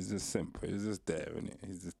all. He's just simple. He's just there, innit?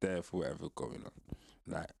 He's just there for whatever going on.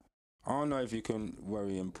 Like, I don't know if you can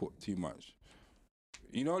worry and put too much.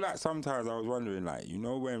 Like, sometimes I was wondering, like,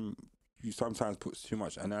 when you sometimes put too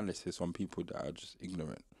much analysis on people that are just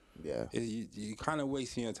ignorant. Yeah. You kind of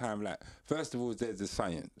wasting your time. Like, first of all, there's the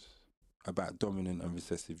science about dominant and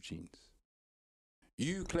recessive genes.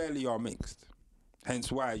 You clearly are mixed.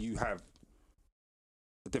 Hence why you have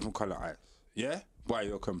a different colour eyes, yeah? By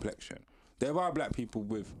your complexion. There are black people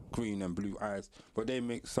with green and blue eyes, but they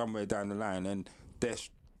mix somewhere down the line, and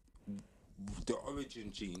the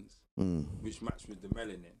origin genes, which match with the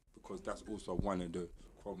melanin, because that's also one of the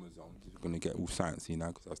chromosomes. You're going to get all sciencey now,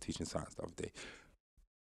 because I was teaching science the other day.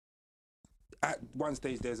 At one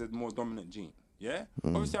stage, there's a more dominant gene, yeah?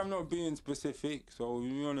 Obviously, I'm not being specific, so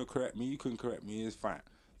if you want to correct me, you can correct me, it's fine.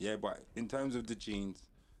 Yeah, but in terms of the genes,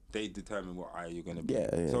 they determine what eye you're going to be. So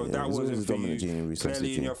that There's always wasn't a for dominant you. gene and recessive Clearly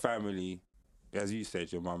in gene. your family, as you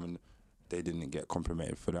said, your mum and they didn't get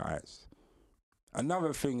complimented for the eyes.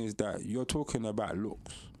 Another thing is that you're talking about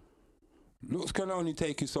looks. Looks can only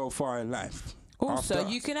take you so far in life. Also, After-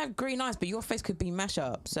 you can have green eyes, but your face could be mash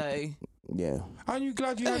up. So, Yeah. Aren't you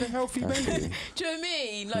glad you had a healthy baby? do you know what I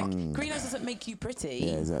mean? Like, green eyes doesn't make you pretty.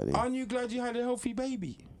 Yeah, exactly. Aren't you glad you had a healthy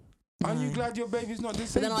baby? Aren't you No. glad your baby's not But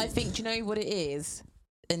disabled? then I think, do you know what it is?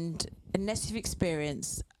 And unless you've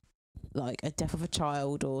experienced like a death of a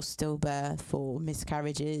child or stillbirth or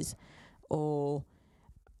miscarriages or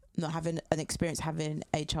not having an experience having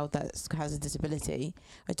a child that has a disability,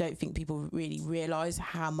 I don't think people really realise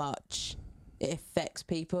how much it affects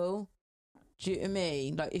people. Do you know what I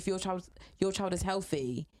mean? Like, if your child is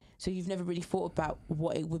healthy, so you've never really thought about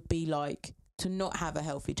what it would be like to not have a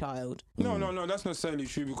healthy child. No, that's not necessarily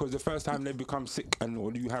true, because the first time they become sick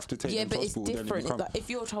or you have to take Yeah, them to but it's hospital, then different. it becomes... Like, if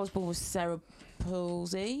your child was born with cerebral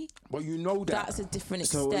palsy, But you know that. that's a different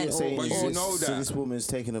So extent. what you're saying But is you this, know so that. this woman's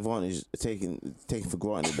taking for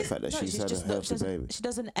granted the fact that No, she's had a not- healthy baby. she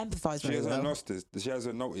doesn't empathise She very hasn't well. noticed. She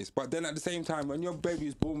hasn't noticed. But then at the same time, when your baby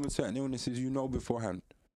is born with certain illnesses, you know beforehand,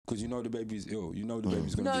 because you know the baby's ill. You know the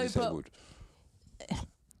baby's going to be No, but disabled.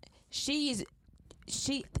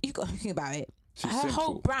 You've got to think about it. She's Her whole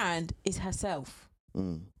simple. brand is herself.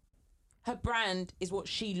 Mm. Her brand is what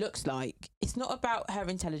she looks like. It's not about her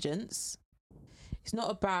intelligence. It's not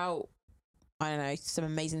about, I don't know, some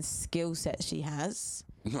amazing skill set she has.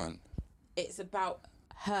 None. It's about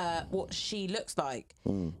what she looks like.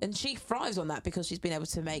 And she thrives on that because she's been able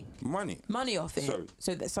to make Money. off it. Sorry.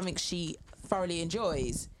 So that's something she thoroughly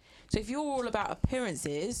enjoys. So if you're all about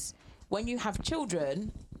appearances, when you have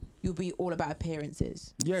children, you'll be all about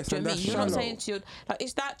appearances. Yes, Do you and know what I that's mean? You're not shallow. saying to your, like,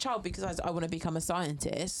 is that child because I want to become a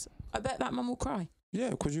scientist? I bet that mum will cry.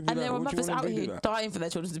 Yeah, because you'd be And like, there are what do you mothers want out to do here that? dying for their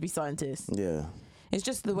children to be scientists. Yeah. It's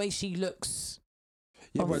just the way she looks.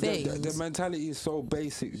 Yeah, on but the things. mentality is so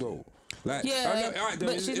basic, though. Like, Yeah, I know, alright, but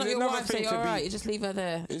it's she's not your another wife, so thing you're to be- alright. You just leave her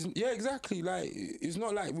there. Yeah, exactly. Like, it's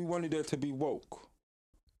not like we wanted her to be woke.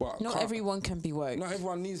 But Not can't- everyone can be woke. Not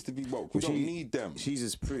everyone needs to be woke. We Well, don't she- need them. She's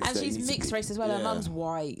just proof. And that she's you need to mixed be- race as well. Her Yeah. mum's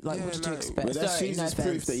white. Like, Yeah, what did you like- expect? But that's Sorry, she's no just proof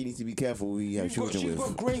offense. that you need to be careful who you have children She's with.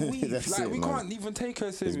 got great weave. That's Like, it, we man. can't even take her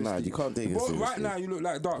It's seriously. mad. You can't take her But seriously. right now, you look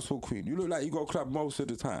like Dancehall Queen. You look like you got a club most of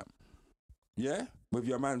the time. Yeah? With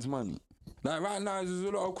your man's money. Like, right now, there's a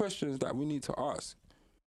lot of questions that we need to ask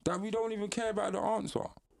that we don't even care about the answer.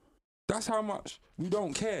 That's how much we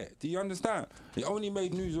don't care. Do you understand? It only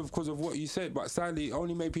made news because of what you said, but sadly, it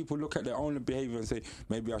only made people look at their own behaviour and say,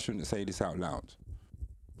 maybe I shouldn't say this out loud.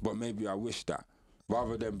 But maybe I wish that.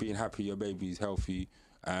 Rather than being happy your baby's healthy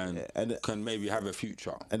and can maybe have a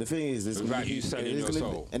future. And the thing is, there's like you selling your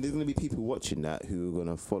soul. And there's going to be people watching that who are going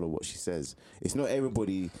to follow what she says. It's not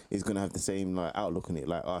everybody is going to have the same like outlook on it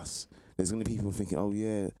like us. There's going to be people thinking, oh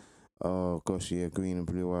yeah, oh gosh, yeah, green and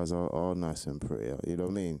blue eyes are nice and pretty. You know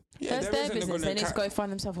what I mean? Yeah, that's their business. They need to go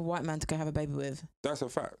find themselves a white man to go have a baby with. That's a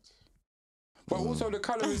fact. But also the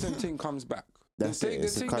colorism thing comes back. That's the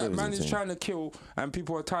thing that man is thing. trying to kill, and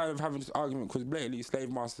people are tired of having this argument because blatantly slave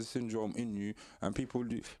master syndrome in you, and people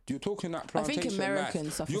do. You're talking that plantation. I think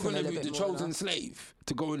Americans suffer you're from going to a be little the bit more chosen slave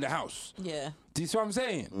to go in the house. Yeah. Do you see what I'm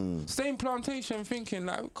saying? Same plantation thinking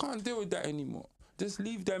like we can't deal with that anymore. Just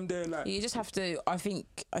leave them there. Like you just have to. I think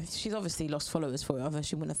she's obviously lost followers for it. Otherwise,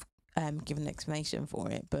 she wouldn't have given an explanation for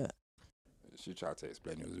it. But she tried to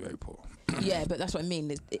explain it was very poor. Yeah, but that's what I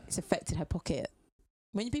mean. It's affected her pocket.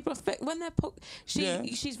 When people when they're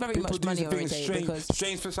she's very people much money oriented because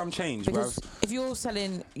strange for some change. Because if you're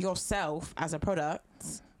selling yourself as a product,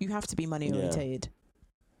 you have to be money oriented.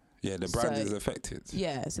 Yeah, the brand is affected.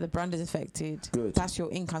 Yeah, so the brand is affected. Good. That's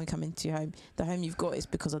your income coming to your home. The home you've got is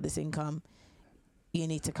because of this income. You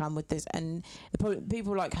need to come with this, and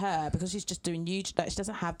people like her, because she's just doing huge. Like she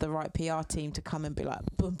doesn't have the right PR team to come and be like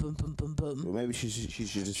boom, boom, boom, boom, boom. Well, maybe she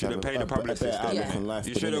should have paid a publicist. You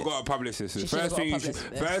should have got a publicist.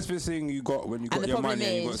 First thing you got when you got your money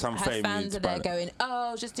and you got some fame. Her fans are there going,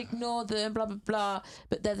 oh, just ignore them, blah blah blah.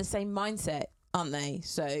 But they're the same mindset, aren't they?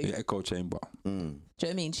 So the echo chamber. Do you know what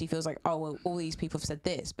I mean? She feels like, oh well, all these people have said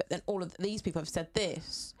this, but then all of these people have said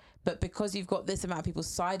this. But because you've got this amount of people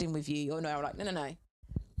siding with you, you're now like, no.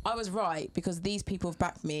 I was right because these people have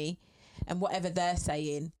backed me and whatever they're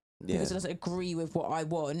saying, because it doesn't agree with what I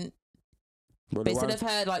want. But instead of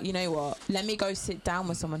her, like, you know what, let me go sit down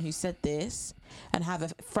with someone who said this and have a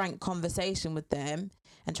frank conversation with them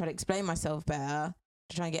and try to explain myself better,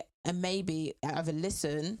 to try and get, and maybe have a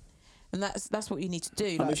listen. And that's what you need to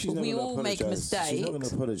do. Like, we all make mistakes. She's not going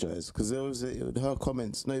to apologise because there was her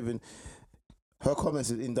comments, not even... Her comments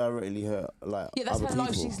has indirectly hurt, like, yeah, that's other her people.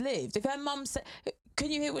 life she's lived. If her mum said... Can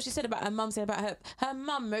you hear what she said about her mum? Said about her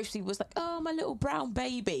mum mostly was like, oh, my little brown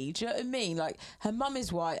baby. Do you know what I mean? Like, her mum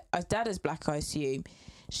is white. Her dad is black, I assume.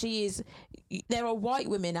 She is... There are white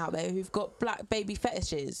women out there who've got black baby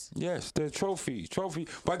fetishes. Yes, they're trophy.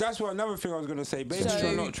 But that's what another thing I was going to say. Babies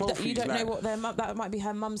are not trophies. You don't know what their mum... That might be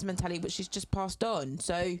her mum's mentality, but she's just passed on.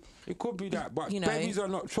 So... It could be that, but babies are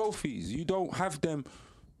not trophies. You don't have them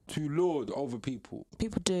to lord over people.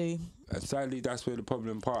 People do. And sadly, that's where the part of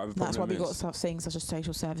the problem That's why we is. got to start things such as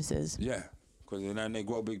social services. Yeah, because then they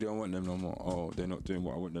grow big, they don't want them no more. Oh, they're not doing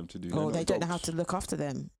what I want them to do. Or they don't know how to look after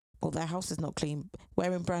them. Or their house is not clean.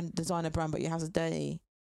 Wearing designer brand, but your house is dirty.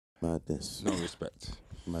 Madness. No respect.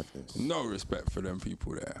 Madness. No respect for them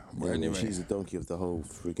people there. But yeah, anyway. She's a donkey of the whole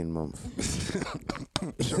friggin' month.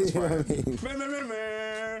 Shots fired.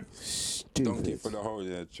 Stupid. Donkey for the whole,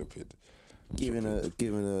 stupid. Giving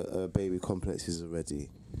a baby complexes already,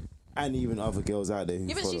 and even other girls out there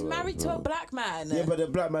who but she's married to a black man. Yeah, but the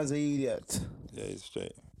black man's an idiot. Yeah, he's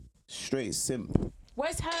straight simp.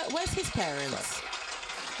 Where's his parents?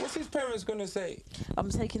 What's his parents gonna say? I'm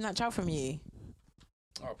taking that child from you.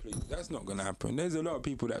 Oh please, that's not gonna happen. There's a lot of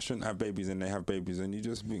people that shouldn't have babies and they have babies, and you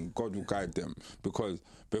just think God will guide them, because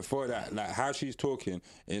before that, like how she's talking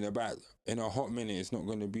in a hot minute, it's not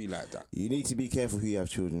gonna be like that. You need to be careful who you have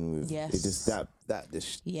children with. Yes, it just that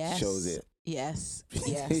just shows it. Yes,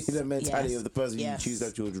 the mentality of the person you choose to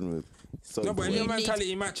have children with. So no, but if your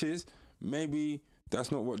mentality matches, maybe. That's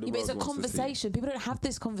not what the world but it's a wants conversation. People don't have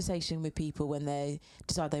this conversation with people when they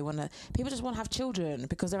decide they want to. People just want to have children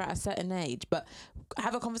because they're at a certain age. But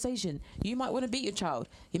have a conversation. You might want to beat your child.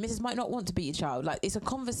 Your missus might not want to beat your child. Like, it's a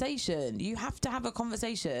conversation. You have to have a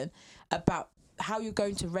conversation about how you're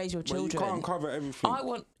going to raise your children. But you can't cover everything.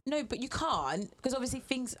 No, but you can't, because obviously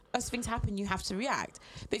as things happen, you have to react.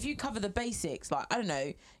 But if you cover the basics, like, I don't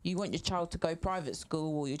know, you want your child to go private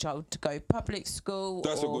school or your child to go public school.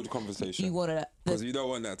 That's a good conversation. You want to, because you don't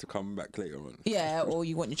want that to come back later on. Yeah, or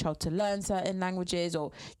you want your child to learn certain languages,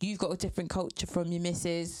 or you've got a different culture from your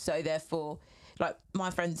missus, so therefore, like, my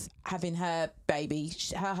friend's having her baby.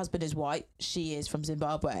 Her husband is white. She is from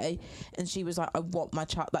Zimbabwe. And she was like, I want my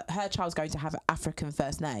child... Like, her child's going to have an African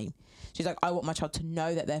first name. She's like, I want my child to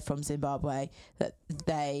know that they're from Zimbabwe, that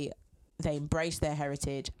they embrace their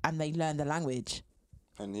heritage and they learn the language.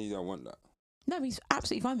 And he don't want that. No, he's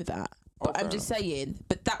absolutely fine with that. But I'm just saying,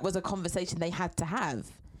 but that was a conversation they had to have.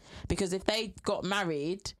 Because if they got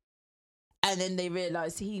married... And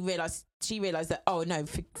then she realised that, oh no,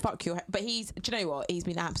 fuck your. But do you know what? He's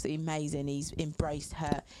been absolutely amazing. He's embraced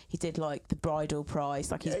her. He did like the bridal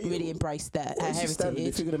price. Like he's really embraced her heritage.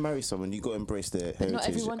 If you're gonna marry someone, you got to embrace their heritage. Not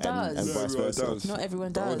everyone does. And vice versa. Not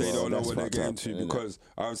everyone does. They don't know That's what they're fucked getting up, to, innit? because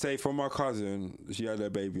I would say for my cousin, she had a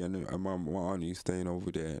baby and my auntie staying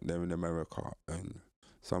over there. They're in America, and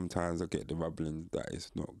sometimes I get the rumbling that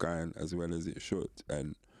it's not going as well as it should.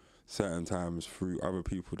 And certain times through other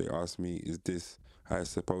people, they ask me, is this how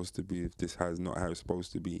it's supposed to be, if this is not how it's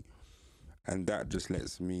supposed to be? And that just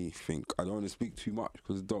lets me think. I don't want to speak too much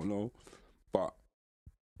because I don't know, but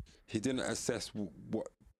he didn't assess what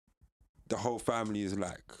the whole family is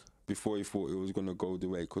like before he thought it was going to go the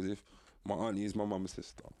way. Because if my auntie is my mum's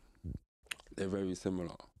sister, they're very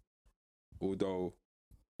similar. Although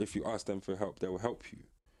if you ask them for help, they will help you.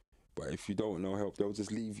 But if you don't know help, they'll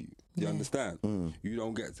just leave you. Do you understand? You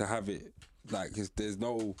don't get to have it. Like, there's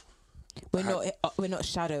no... We're not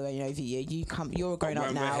shadowing over you. You're a grown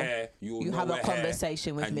up now. You have a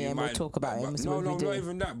conversation with me and we'll talk about it. No, not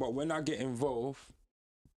even that. But when I get involved,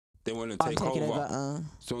 they want to take over.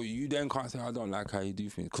 So you then can't say, I don't like how you do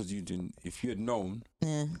things, because you didn't. If you had known.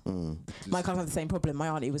 Yeah. My cousin had the same problem. My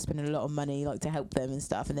auntie was spending a lot of money like to help them and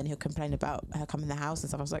stuff, and then he'll complain about her coming in the house and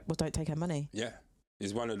stuff. I was like, well, don't take her money. Yeah,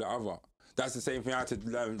 it's one or the other. That's the same thing I had to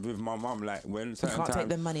learn with my mum. Like, when certain you can't take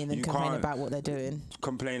their money and then complain about what they're doing.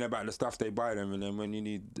 Complain about the stuff they buy them, and then when you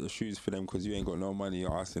need the shoes for them because you ain't got no money,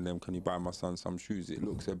 you're asking them, can you buy my son some shoes? It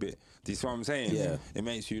looks a bit... Do you see what I'm saying? Yeah. It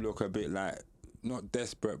makes you look a bit like, not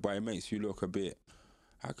desperate, but it makes you look a bit...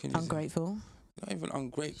 How can you ungrateful? Not even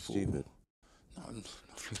ungrateful. Stupid. No, nothing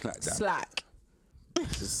like that. Slack.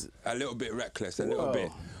 A little bit reckless, a little bit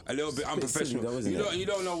unprofessional. Though, you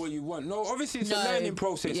don't know what you want. No, obviously it's a learning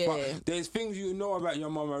process, but there's things you know about your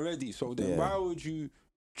mum already. So then why would you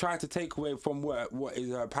try to take away from what is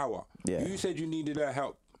her power? Yeah. You said you needed her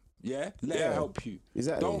help. Yeah? Let her help you.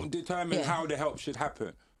 Exactly. Don't determine how the help should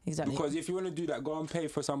happen. Exactly. Because if you want to do that, go and pay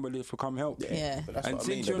for somebody to come help you. Yeah. And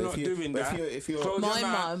since you're not doing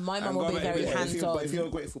that, my mum will be very hands-on. But if you're a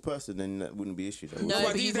grateful person, then that wouldn't be an issue. Though. No,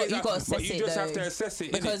 but you've got to assess it. You just have to assess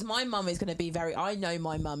it. Because my mum is going to be very... I know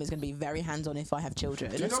my mum is going to be very hands-on if I have children.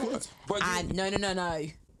 Do you know what? And no.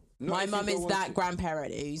 My mum is that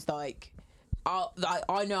grandparent who's like...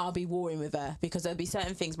 I know I'll be warring with her because there'll be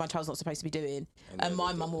certain things my child's not supposed to be doing, and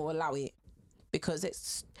my mum will allow it. Because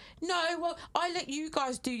it's I let you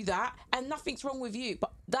guys do that and nothing's wrong with you,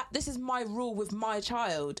 but this is my rule with my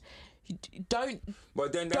child.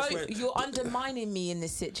 But then you're undermining me in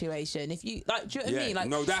this situation. If you like, do you know what I mean? Like,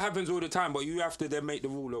 no, that happens all the time. But you have to then make the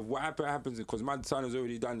rule of what happens, because my son has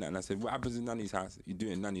already done that, and I said, what happens in Nanny's house, you do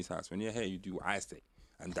it in Nanny's house. When you're here, you do what I say,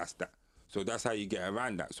 and that's that. So that's how you get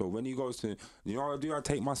around that. So when he goes to, you know what I do? I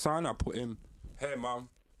take my son, I put him here, mum.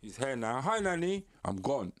 He's here now. Hi, Nanny. I'm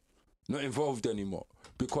gone. Not involved anymore,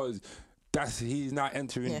 because he's now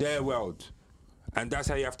entering their world, and that's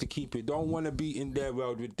how you have to keep it. Don't want to be in their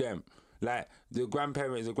world with them. Like, the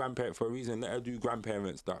grandparent is a grandparent for a reason. Let her do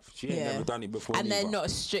grandparent stuff. She ain't never done it before. And they're not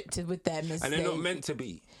restricted with them. And they're not meant to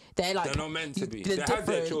be. They're not meant to be. They have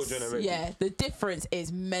their children already. Yeah, the difference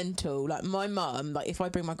is mental. Like, my mum, like, if I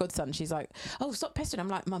bring my godson, she's like, oh, stop pestering. I'm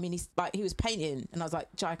like, Mum, he was painting. And I was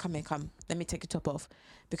like, Jai, come here, come. Let me take your top off.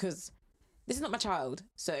 Because this is not my child.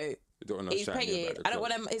 So... He's painted. I don't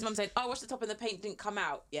want him. His mum said, "Oh, watch the top, and the paint didn't come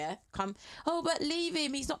out." Yeah, come. Oh, but leave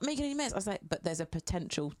him. He's not making any mess. I was like, "But there's a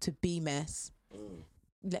potential to be mess."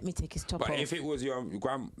 Let me take his top off. But if it was your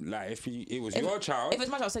if it was your child, if it was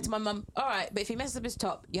my child, I said to my mum, "All right, but if he messes up his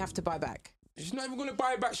top, you have to buy back." She's not even gonna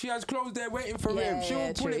buy it back. She has clothes there waiting for him.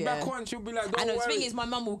 She'll pull it back on. She'll be like, "Don't worry." And the thing is, my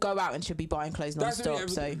mum will go out and she'll be buying clothes non-stop.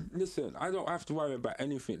 So listen, I don't have to worry about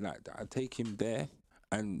anything like that. I take him there,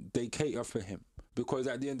 and they cater for him. Because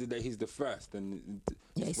at the end of the day, he's the first, and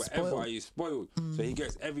whatever, he's spoiled. So he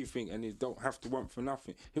gets everything, and he don't have to want for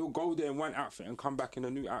nothing. He'll go there in one outfit and come back in a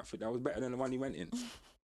new outfit that was better than the one he went in.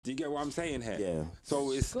 Do you get what I'm saying here? Yeah.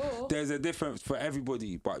 So there's a difference for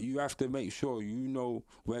everybody, but you have to make sure you know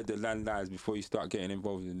where the land lies before you start getting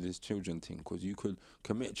involved in this children thing, because you could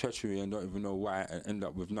commit treachery and not even know why and end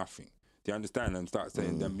up with nothing. Do you understand? And start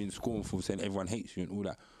saying them being scornful, saying everyone hates you and all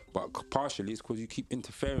that. But partially it's because you keep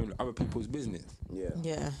interfering with other people's business. Yeah,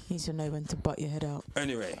 you need to know when to butt your head out.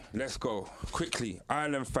 Anyway, let's go quickly.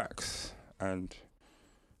 Ireland facts, and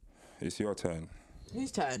it's your turn.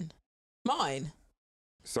 Whose turn? Mine.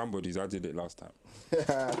 Somebody's. I did it last time.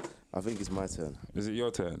 I think it's my turn. Is it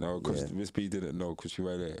your turn? No, because Miss B didn't know because she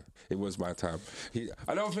were there. It was my time.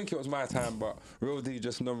 I don't think it was my time, but Real D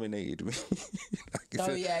just nominated me. He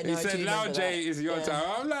said, "Now Jay is your time."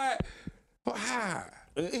 I'm like, but how?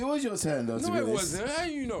 It was your turn though. To No, be it honest. wasn't. How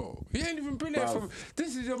you know? You ain't even been there Bruv. for.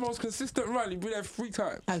 This is your most consistent run. You've been there 3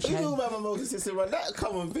 times. You know about my most consistent run. That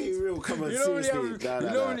come on, be real. Come on, You don't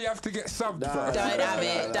seriously. only have to get subbed, bro. Don't have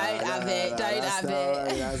it. Don't have it. Don't have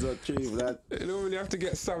it. That's not true, man. You don't really have to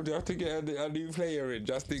get subbed. You have to get a new player in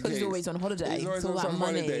just in Because case. he's always on holiday. He's always It's all on that some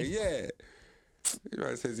money. holiday. Yeah. You know,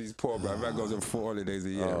 it says he's poor, man. Man goes on 4 holidays a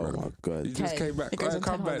year, Oh bro. my God. He just Okay. came back. He goes on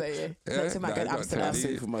Come 10 back. holidays a year. Yeah? Next time I go to he's got Amsterdam. 10. I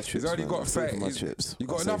save for my trips. He's only man. got I save 30. for my trips. You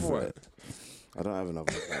got I save another for one? it. I don't have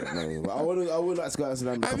another one. No, but I would like to go out to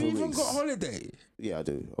Amsterdam. Have you even got holiday? Yeah, I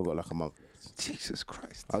do. I got like a month. Jesus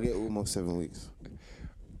Christ. I get almost 7 weeks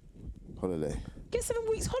holiday. Get 7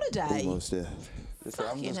 weeks holiday. Almost there. Listen, I'm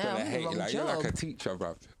Fucking just hell, gonna I'm in the hate you. wrong Like, you're like a job. teacher,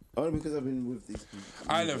 bro. Only because I've been with these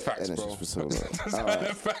Island facts, NHS bro. for so long. That's Alright.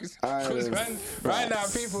 island facts. 'Cause Island right now,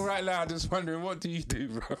 facts. people right now are just wondering, what do you do,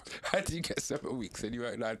 bro? How do you get 7 weeks and you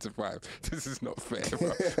work 9 to 5? This is not fair, bro.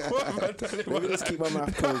 What am I telling Maybe let's keep my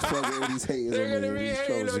mouth closed before I get all these haters They're on gonna me. be These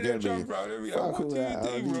hating trolls, on you your get me? job, bro. They'll be like, Fuck what all do that. I you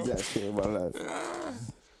don't do, need bro? that shit in my life.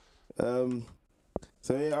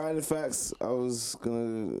 So yeah, Island Facts. I was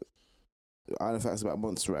gonna Island Facts about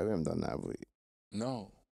Montserrat. We haven't done that, have we?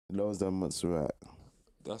 No, Lowe's done Montserrat.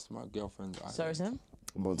 that's my girlfriend's island. Sorry, Sam.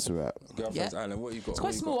 Montserrat. Girlfriend's island. What you got? It's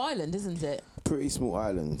quite a small island, isn't it? Pretty small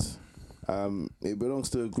island. It belongs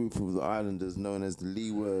to a group of the islanders known as the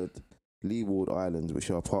Leeward Islands, which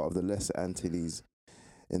are part of the Lesser Antilles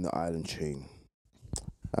in the island chain.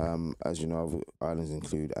 As you know, other islands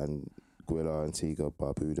include Anguilla, Antigua,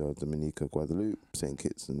 Barbuda, Dominica, Guadeloupe, St.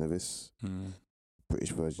 Kitts and Nevis,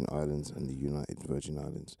 British Virgin Islands, and the United Virgin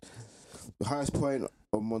Islands. The highest point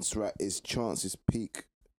of Montserrat is Chance's Peak,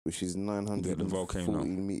 which is 940 volcano.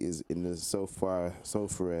 meters in the Sulphur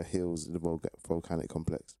Hills, the volcanic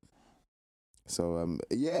complex. So and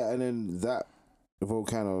then that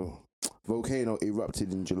volcano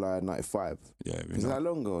erupted in July '95. Yeah, Is that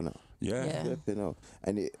long ago now? yeah. Yeah. Flipping hell.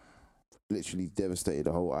 And it literally devastated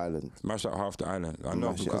the whole island. Mash up half the island. I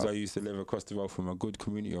know Mash it because up. I used to live across the road from a good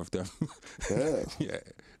community of them. Yeah. Yeah,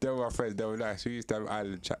 they were my friends. They were nice. We used to have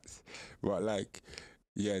island chats, but like,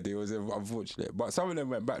 yeah, they was unfortunate. But some of them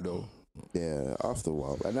went back though. Yeah, after a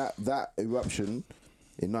while. And that eruption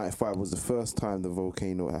in '95 was the first time the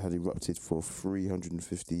volcano had erupted for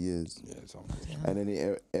 350 years. Yeah, it's unfortunate. And then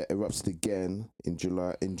it erupted again in June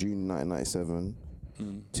 1997,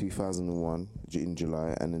 2001 in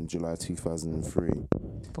July, and then July 2003.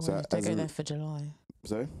 Boy, So don't as go a- there for July.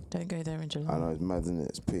 Sorry? Don't go there in July. I know, it's mad, isn't it?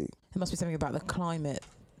 It's peak. There must be something about the climate.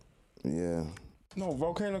 Yeah. No,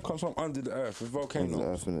 volcano comes from under the earth. It's volcano. Under the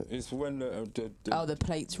earth, innit? It's when the Oh, the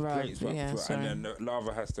plates rub. plates rub Yeah, through it, sorry. and then the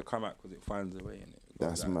lava has to come out because it finds a way in it.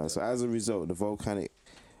 That's mad. So as a result, the volcanic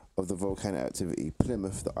activity,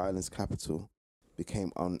 Plymouth, the island's capital,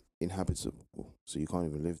 became uninhabitable. So you can't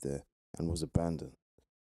even live there, and was abandoned.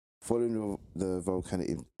 Following the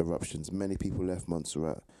volcanic eruptions, many people left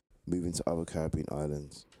Montserrat, moving to other Caribbean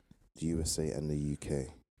islands, the USA and the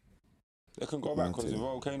UK. They can go back because the Mountain.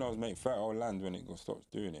 volcanoes make fertile land when it stops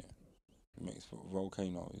doing it. It makes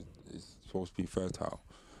volcano is supposed to be fertile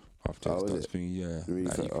after Oh, it is starts it? being Really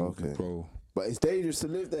like you fertile? can Okay. grow. But it's dangerous to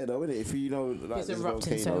live there, though, isn't it? If you know, like It's this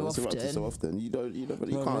erupting volcano, so it's erupting so often. often. You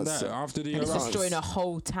No, can't. that, after the And it's can't- destroying a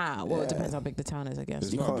whole town. Well, it Yeah. depends how big the town is, I guess.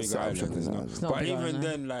 It's You not a can't big set up island. shop in It's the not. island. It's not a But big even island, no.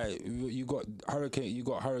 then, like you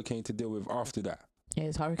got hurricane to deal with after that. Yeah,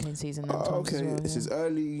 it's hurricane season. Then Oh, times as okay. well, It yeah. says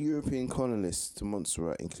early European colonists to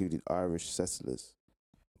Montserrat included Irish settlers.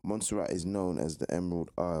 Montserrat is known as the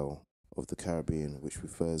Emerald Isle of the Caribbean, which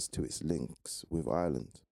refers to its links with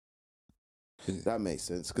Ireland. That makes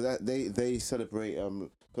sense because they celebrate.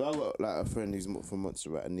 Because I got like a friend who's from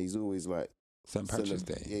Montserrat, and he's always like St. Patrick's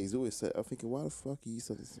Day. Yeah, he's always said. I'm thinking, why the fuck are you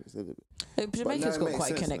celebrate? Jamaica's no, it got makes quite a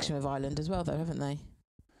sense connection with Ireland as well, though, haven't they?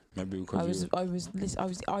 Maybe I because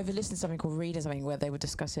was either listening to something called Read or something where they were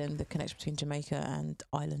discussing the connection between Jamaica and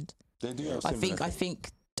Ireland. they do have I similar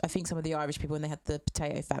think some of the Irish people, when they had the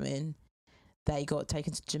potato famine, they got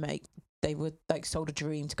taken to Jamaica. They were like sold a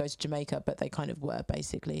dream to go to Jamaica, but they kind of were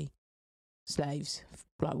basically slaves,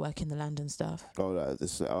 like working the land and stuff. Oh, like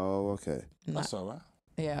this. Oh, okay. And That's that- all right.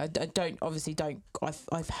 yeah, I don't.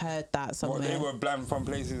 I've heard that somewhere. Well, they were bland from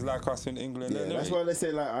places like us in England. Yeah, innit? that's why they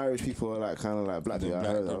say like Irish people are like kind of like black The people. I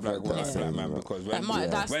heard that. black That's black the man thing, because That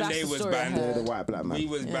might- that's when they the was story I banned, heard. they're the white black man. we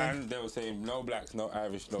was Yeah. banned. They were saying no blacks, no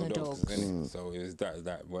Irish, no No dogs. dogs. innit? So it's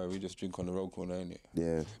that where we just drink on the road corner, innit?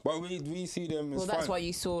 Yeah. But we see them as Well, that's fun. why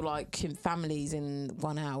you saw like families in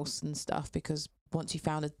one house and stuff, because once you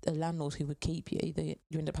found a landlord who would keep you,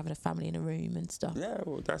 you end up having a family in a room and stuff. Yeah,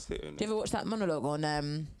 well, that's it. innit? Do you ever watch that monologue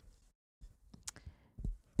on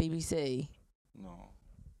BBC? No.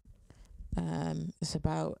 It's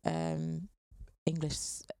about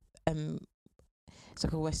English. It's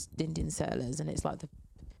like a West Indian settlers, and it's like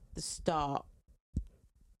the start,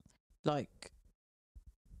 like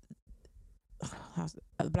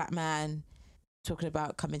a black man talking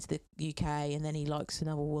about coming to the UK, and then he likes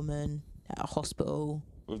another woman at a hospital.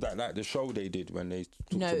 Was that like the show they did when they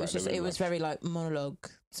talked No, about it was just the it was very like monologue.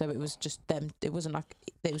 So it was just them. It wasn't like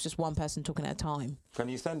it was just one person talking at a time. Can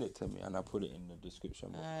you send it to me and I'll put it in the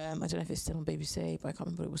description box? I don't know if it's still on BBC, but I can't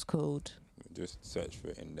remember what it was called. Just search for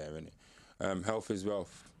it in there, innit? Health is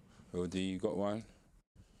wealth. Or do you got one?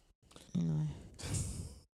 No.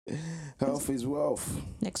 Health is wealth.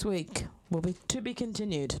 Next week will be to be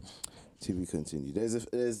continued. To be continued.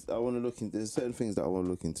 I want to look into. There's certain things that I want to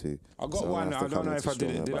look into. I got So I'll one. have to I don't come know into if I did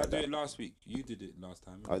strong it. Did I about do that. it last week? You did it last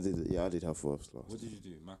time. I did. Yeah, I did have wealth last. What did you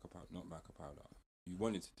do? Maca powder, not maca powder. You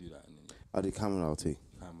wanted to do that, and then I did chamomile tea.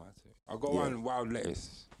 I got Yeah. one wild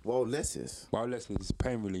lettuce. Wild lettuce. Wild lettuce is a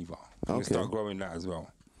pain reliever. I'm gonna Okay. start growing that as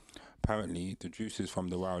well. Apparently, the juices from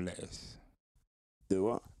the wild lettuce. The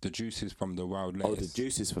what? The juices from the wild Oh, lettuce. the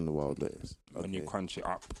juices from the wild lettuce. When you Okay. crunch it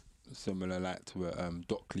up, similar like to a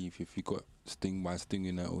dock leaf, if you got sting by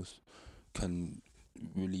stinging nettles, can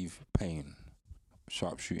relieve pain,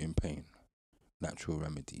 sharpshooting pain, natural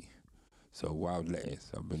remedy. So wild lettuce,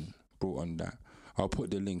 I've been brought on that. I'll put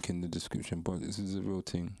the link in the description, but this is a real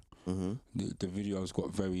thing. Mm-hmm. The video's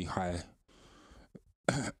got very high,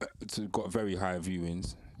 it's got very high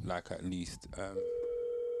viewings, like at least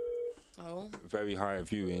very high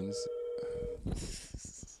viewings.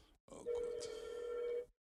 Oh god.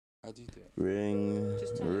 How do you do it? Ring.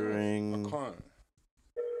 Just turn it off. Ring. I can't.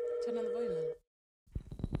 Turn on the volume.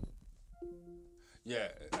 Yeah,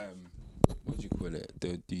 what do you call it?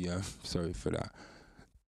 The sorry for that.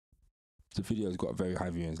 The video's got very high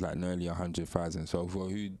viewings, like nearly 100,000. So for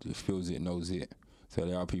who feels it knows it. So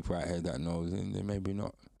there are people out here that knows, and they maybe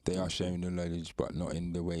not. They are sharing the knowledge, but not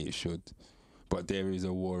in the way it should. But there is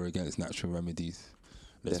a war against natural remedies.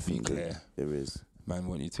 Let's be Definitely. clear. There is. Man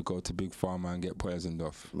want you to go to Big Pharma and get poisoned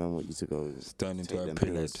off. Man, want you to go. Turn into take a them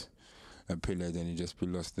pillhead. pills. A pillhead, and you just be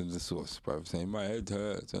lost in the sauce, bruv. Saying my head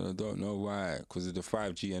hurts and I don't know why, because of the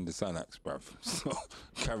 5G and the Sanax, bruv. So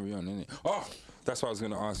carry on, innit? Oh, that's what I was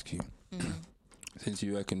gonna ask you. Since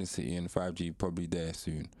you work in the city and 5G probably there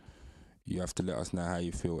soon, you have to let us know how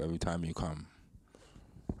you feel every time you come.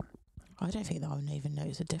 I don't think that I would even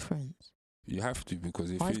notice a difference. You have to,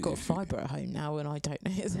 because if I've you, got if you- fibre at home now, and I don't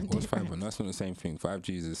notice a what's difference. fibre? That's not the same thing.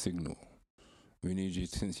 5G is a signal. We need you,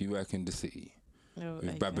 since you work in the city, Oh, with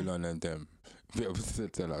okay. Babylon and them, be able to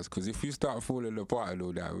tell us. Because if you start falling apart and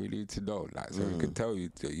all that, we need to know. Like, so we can tell you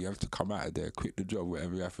that you have to come out of there, quit the job,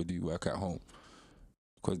 whatever you have to do, work at home.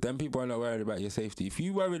 Because then people are not worried about your safety. If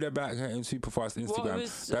you worried about getting super fast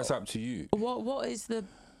Instagram, that's up to you. What is the?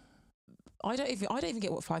 I don't even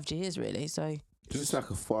get what 5G is really. So It's just like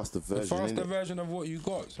a faster The version. faster innit? version of what you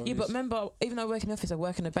got. So yeah, but it's- remember, even though I work in the office, I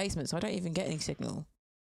work in the basement, so I don't even get any signal.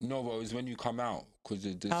 no, but it's when you come out. Because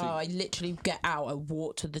the I literally get out, I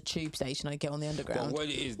walk to the tube station, I get on the But underground. what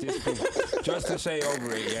it is, this thing, just to say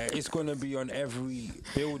over it, yeah, it's going to be on every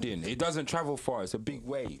building. It doesn't travel far. It's a big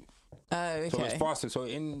wave. Oh, So it's okay. faster. So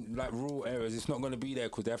in like rural areas, it's not going to be there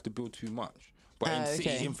because they have to build too much. But in Oh, city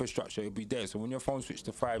okay. infrastructure, it'll be there. So when your phone switches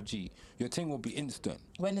to 5G, your thing will be instant.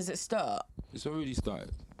 When does it start? It's already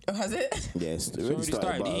started. Oh, has it? Yes, It's already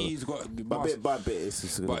started. but, He's got the but bit by bit, it's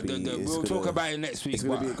just gonna But be. we'll talk about it next week. It's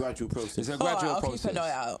gonna but be a gradual process. It's a All gradual right, I'll process. keep an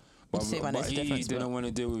eye out. But, See if I but notice a he difference. didn't want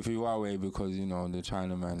to deal with Huawei because, you know, the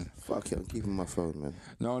Chinaman. Fuck it, I'm keeping my phone, man.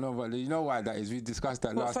 No, but you know why that is? We discussed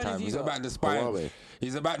that What last phone have time. you It's got? about the spying. Huawei.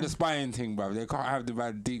 It's about the spying thing, bro. They can't have the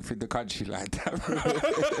man deep in the country like that, bro.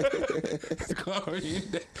 It's got to be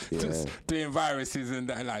in there just doing viruses and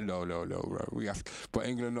that. Like, no, bro. We have, but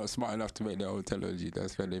England not smart enough to make their own technology.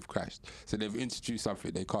 That's where they've crashed. So they've introduced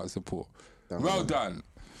something they can't support. Well done.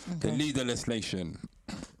 The leaderless nation.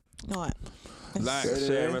 All right. Like, Go share,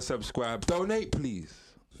 there. and subscribe. Donate, please,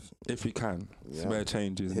 if you can. Yeah. Spare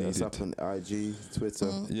change is Hit us up needed. on IG, Twitter.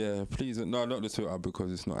 Yeah, please. No, not the Twitter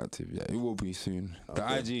because it's not active yet. It will be soon. The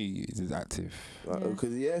Okay. IG is active.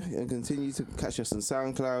 Because and continue to catch us on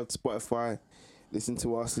SoundCloud, Spotify. Listen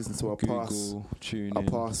to us. Listen to our Google, tune in.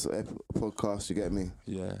 past podcast. You get me?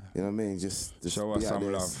 Yeah. You know what I mean? Just Show be us out some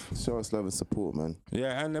there. love. Show us love and support, man.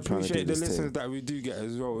 Yeah, and Trying to appreciate do the this listeners thing. that we do get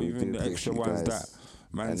as well, We even do the extra appreciate ones guys. that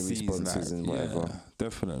man And the sees. responses Like, and whatever. yeah,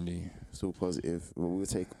 definitely. It's all positive. We'll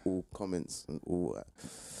take all comments and all,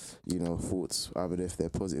 thoughts, either if they're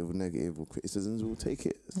positive or negative or criticisms. We'll take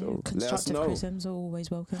it. So let us Constructive know. criticisms are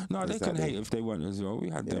always welcome. No, they can Exactly. hate if they want as well. We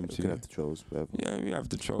had Yeah, them we too. can have the trolls, whatever. Yeah, we have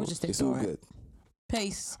the We'll trolls. just It's all ignore it. good.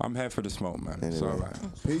 Peace. I'm here for the smoke, man. It's Anyway. all right.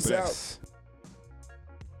 Peace out. Bless.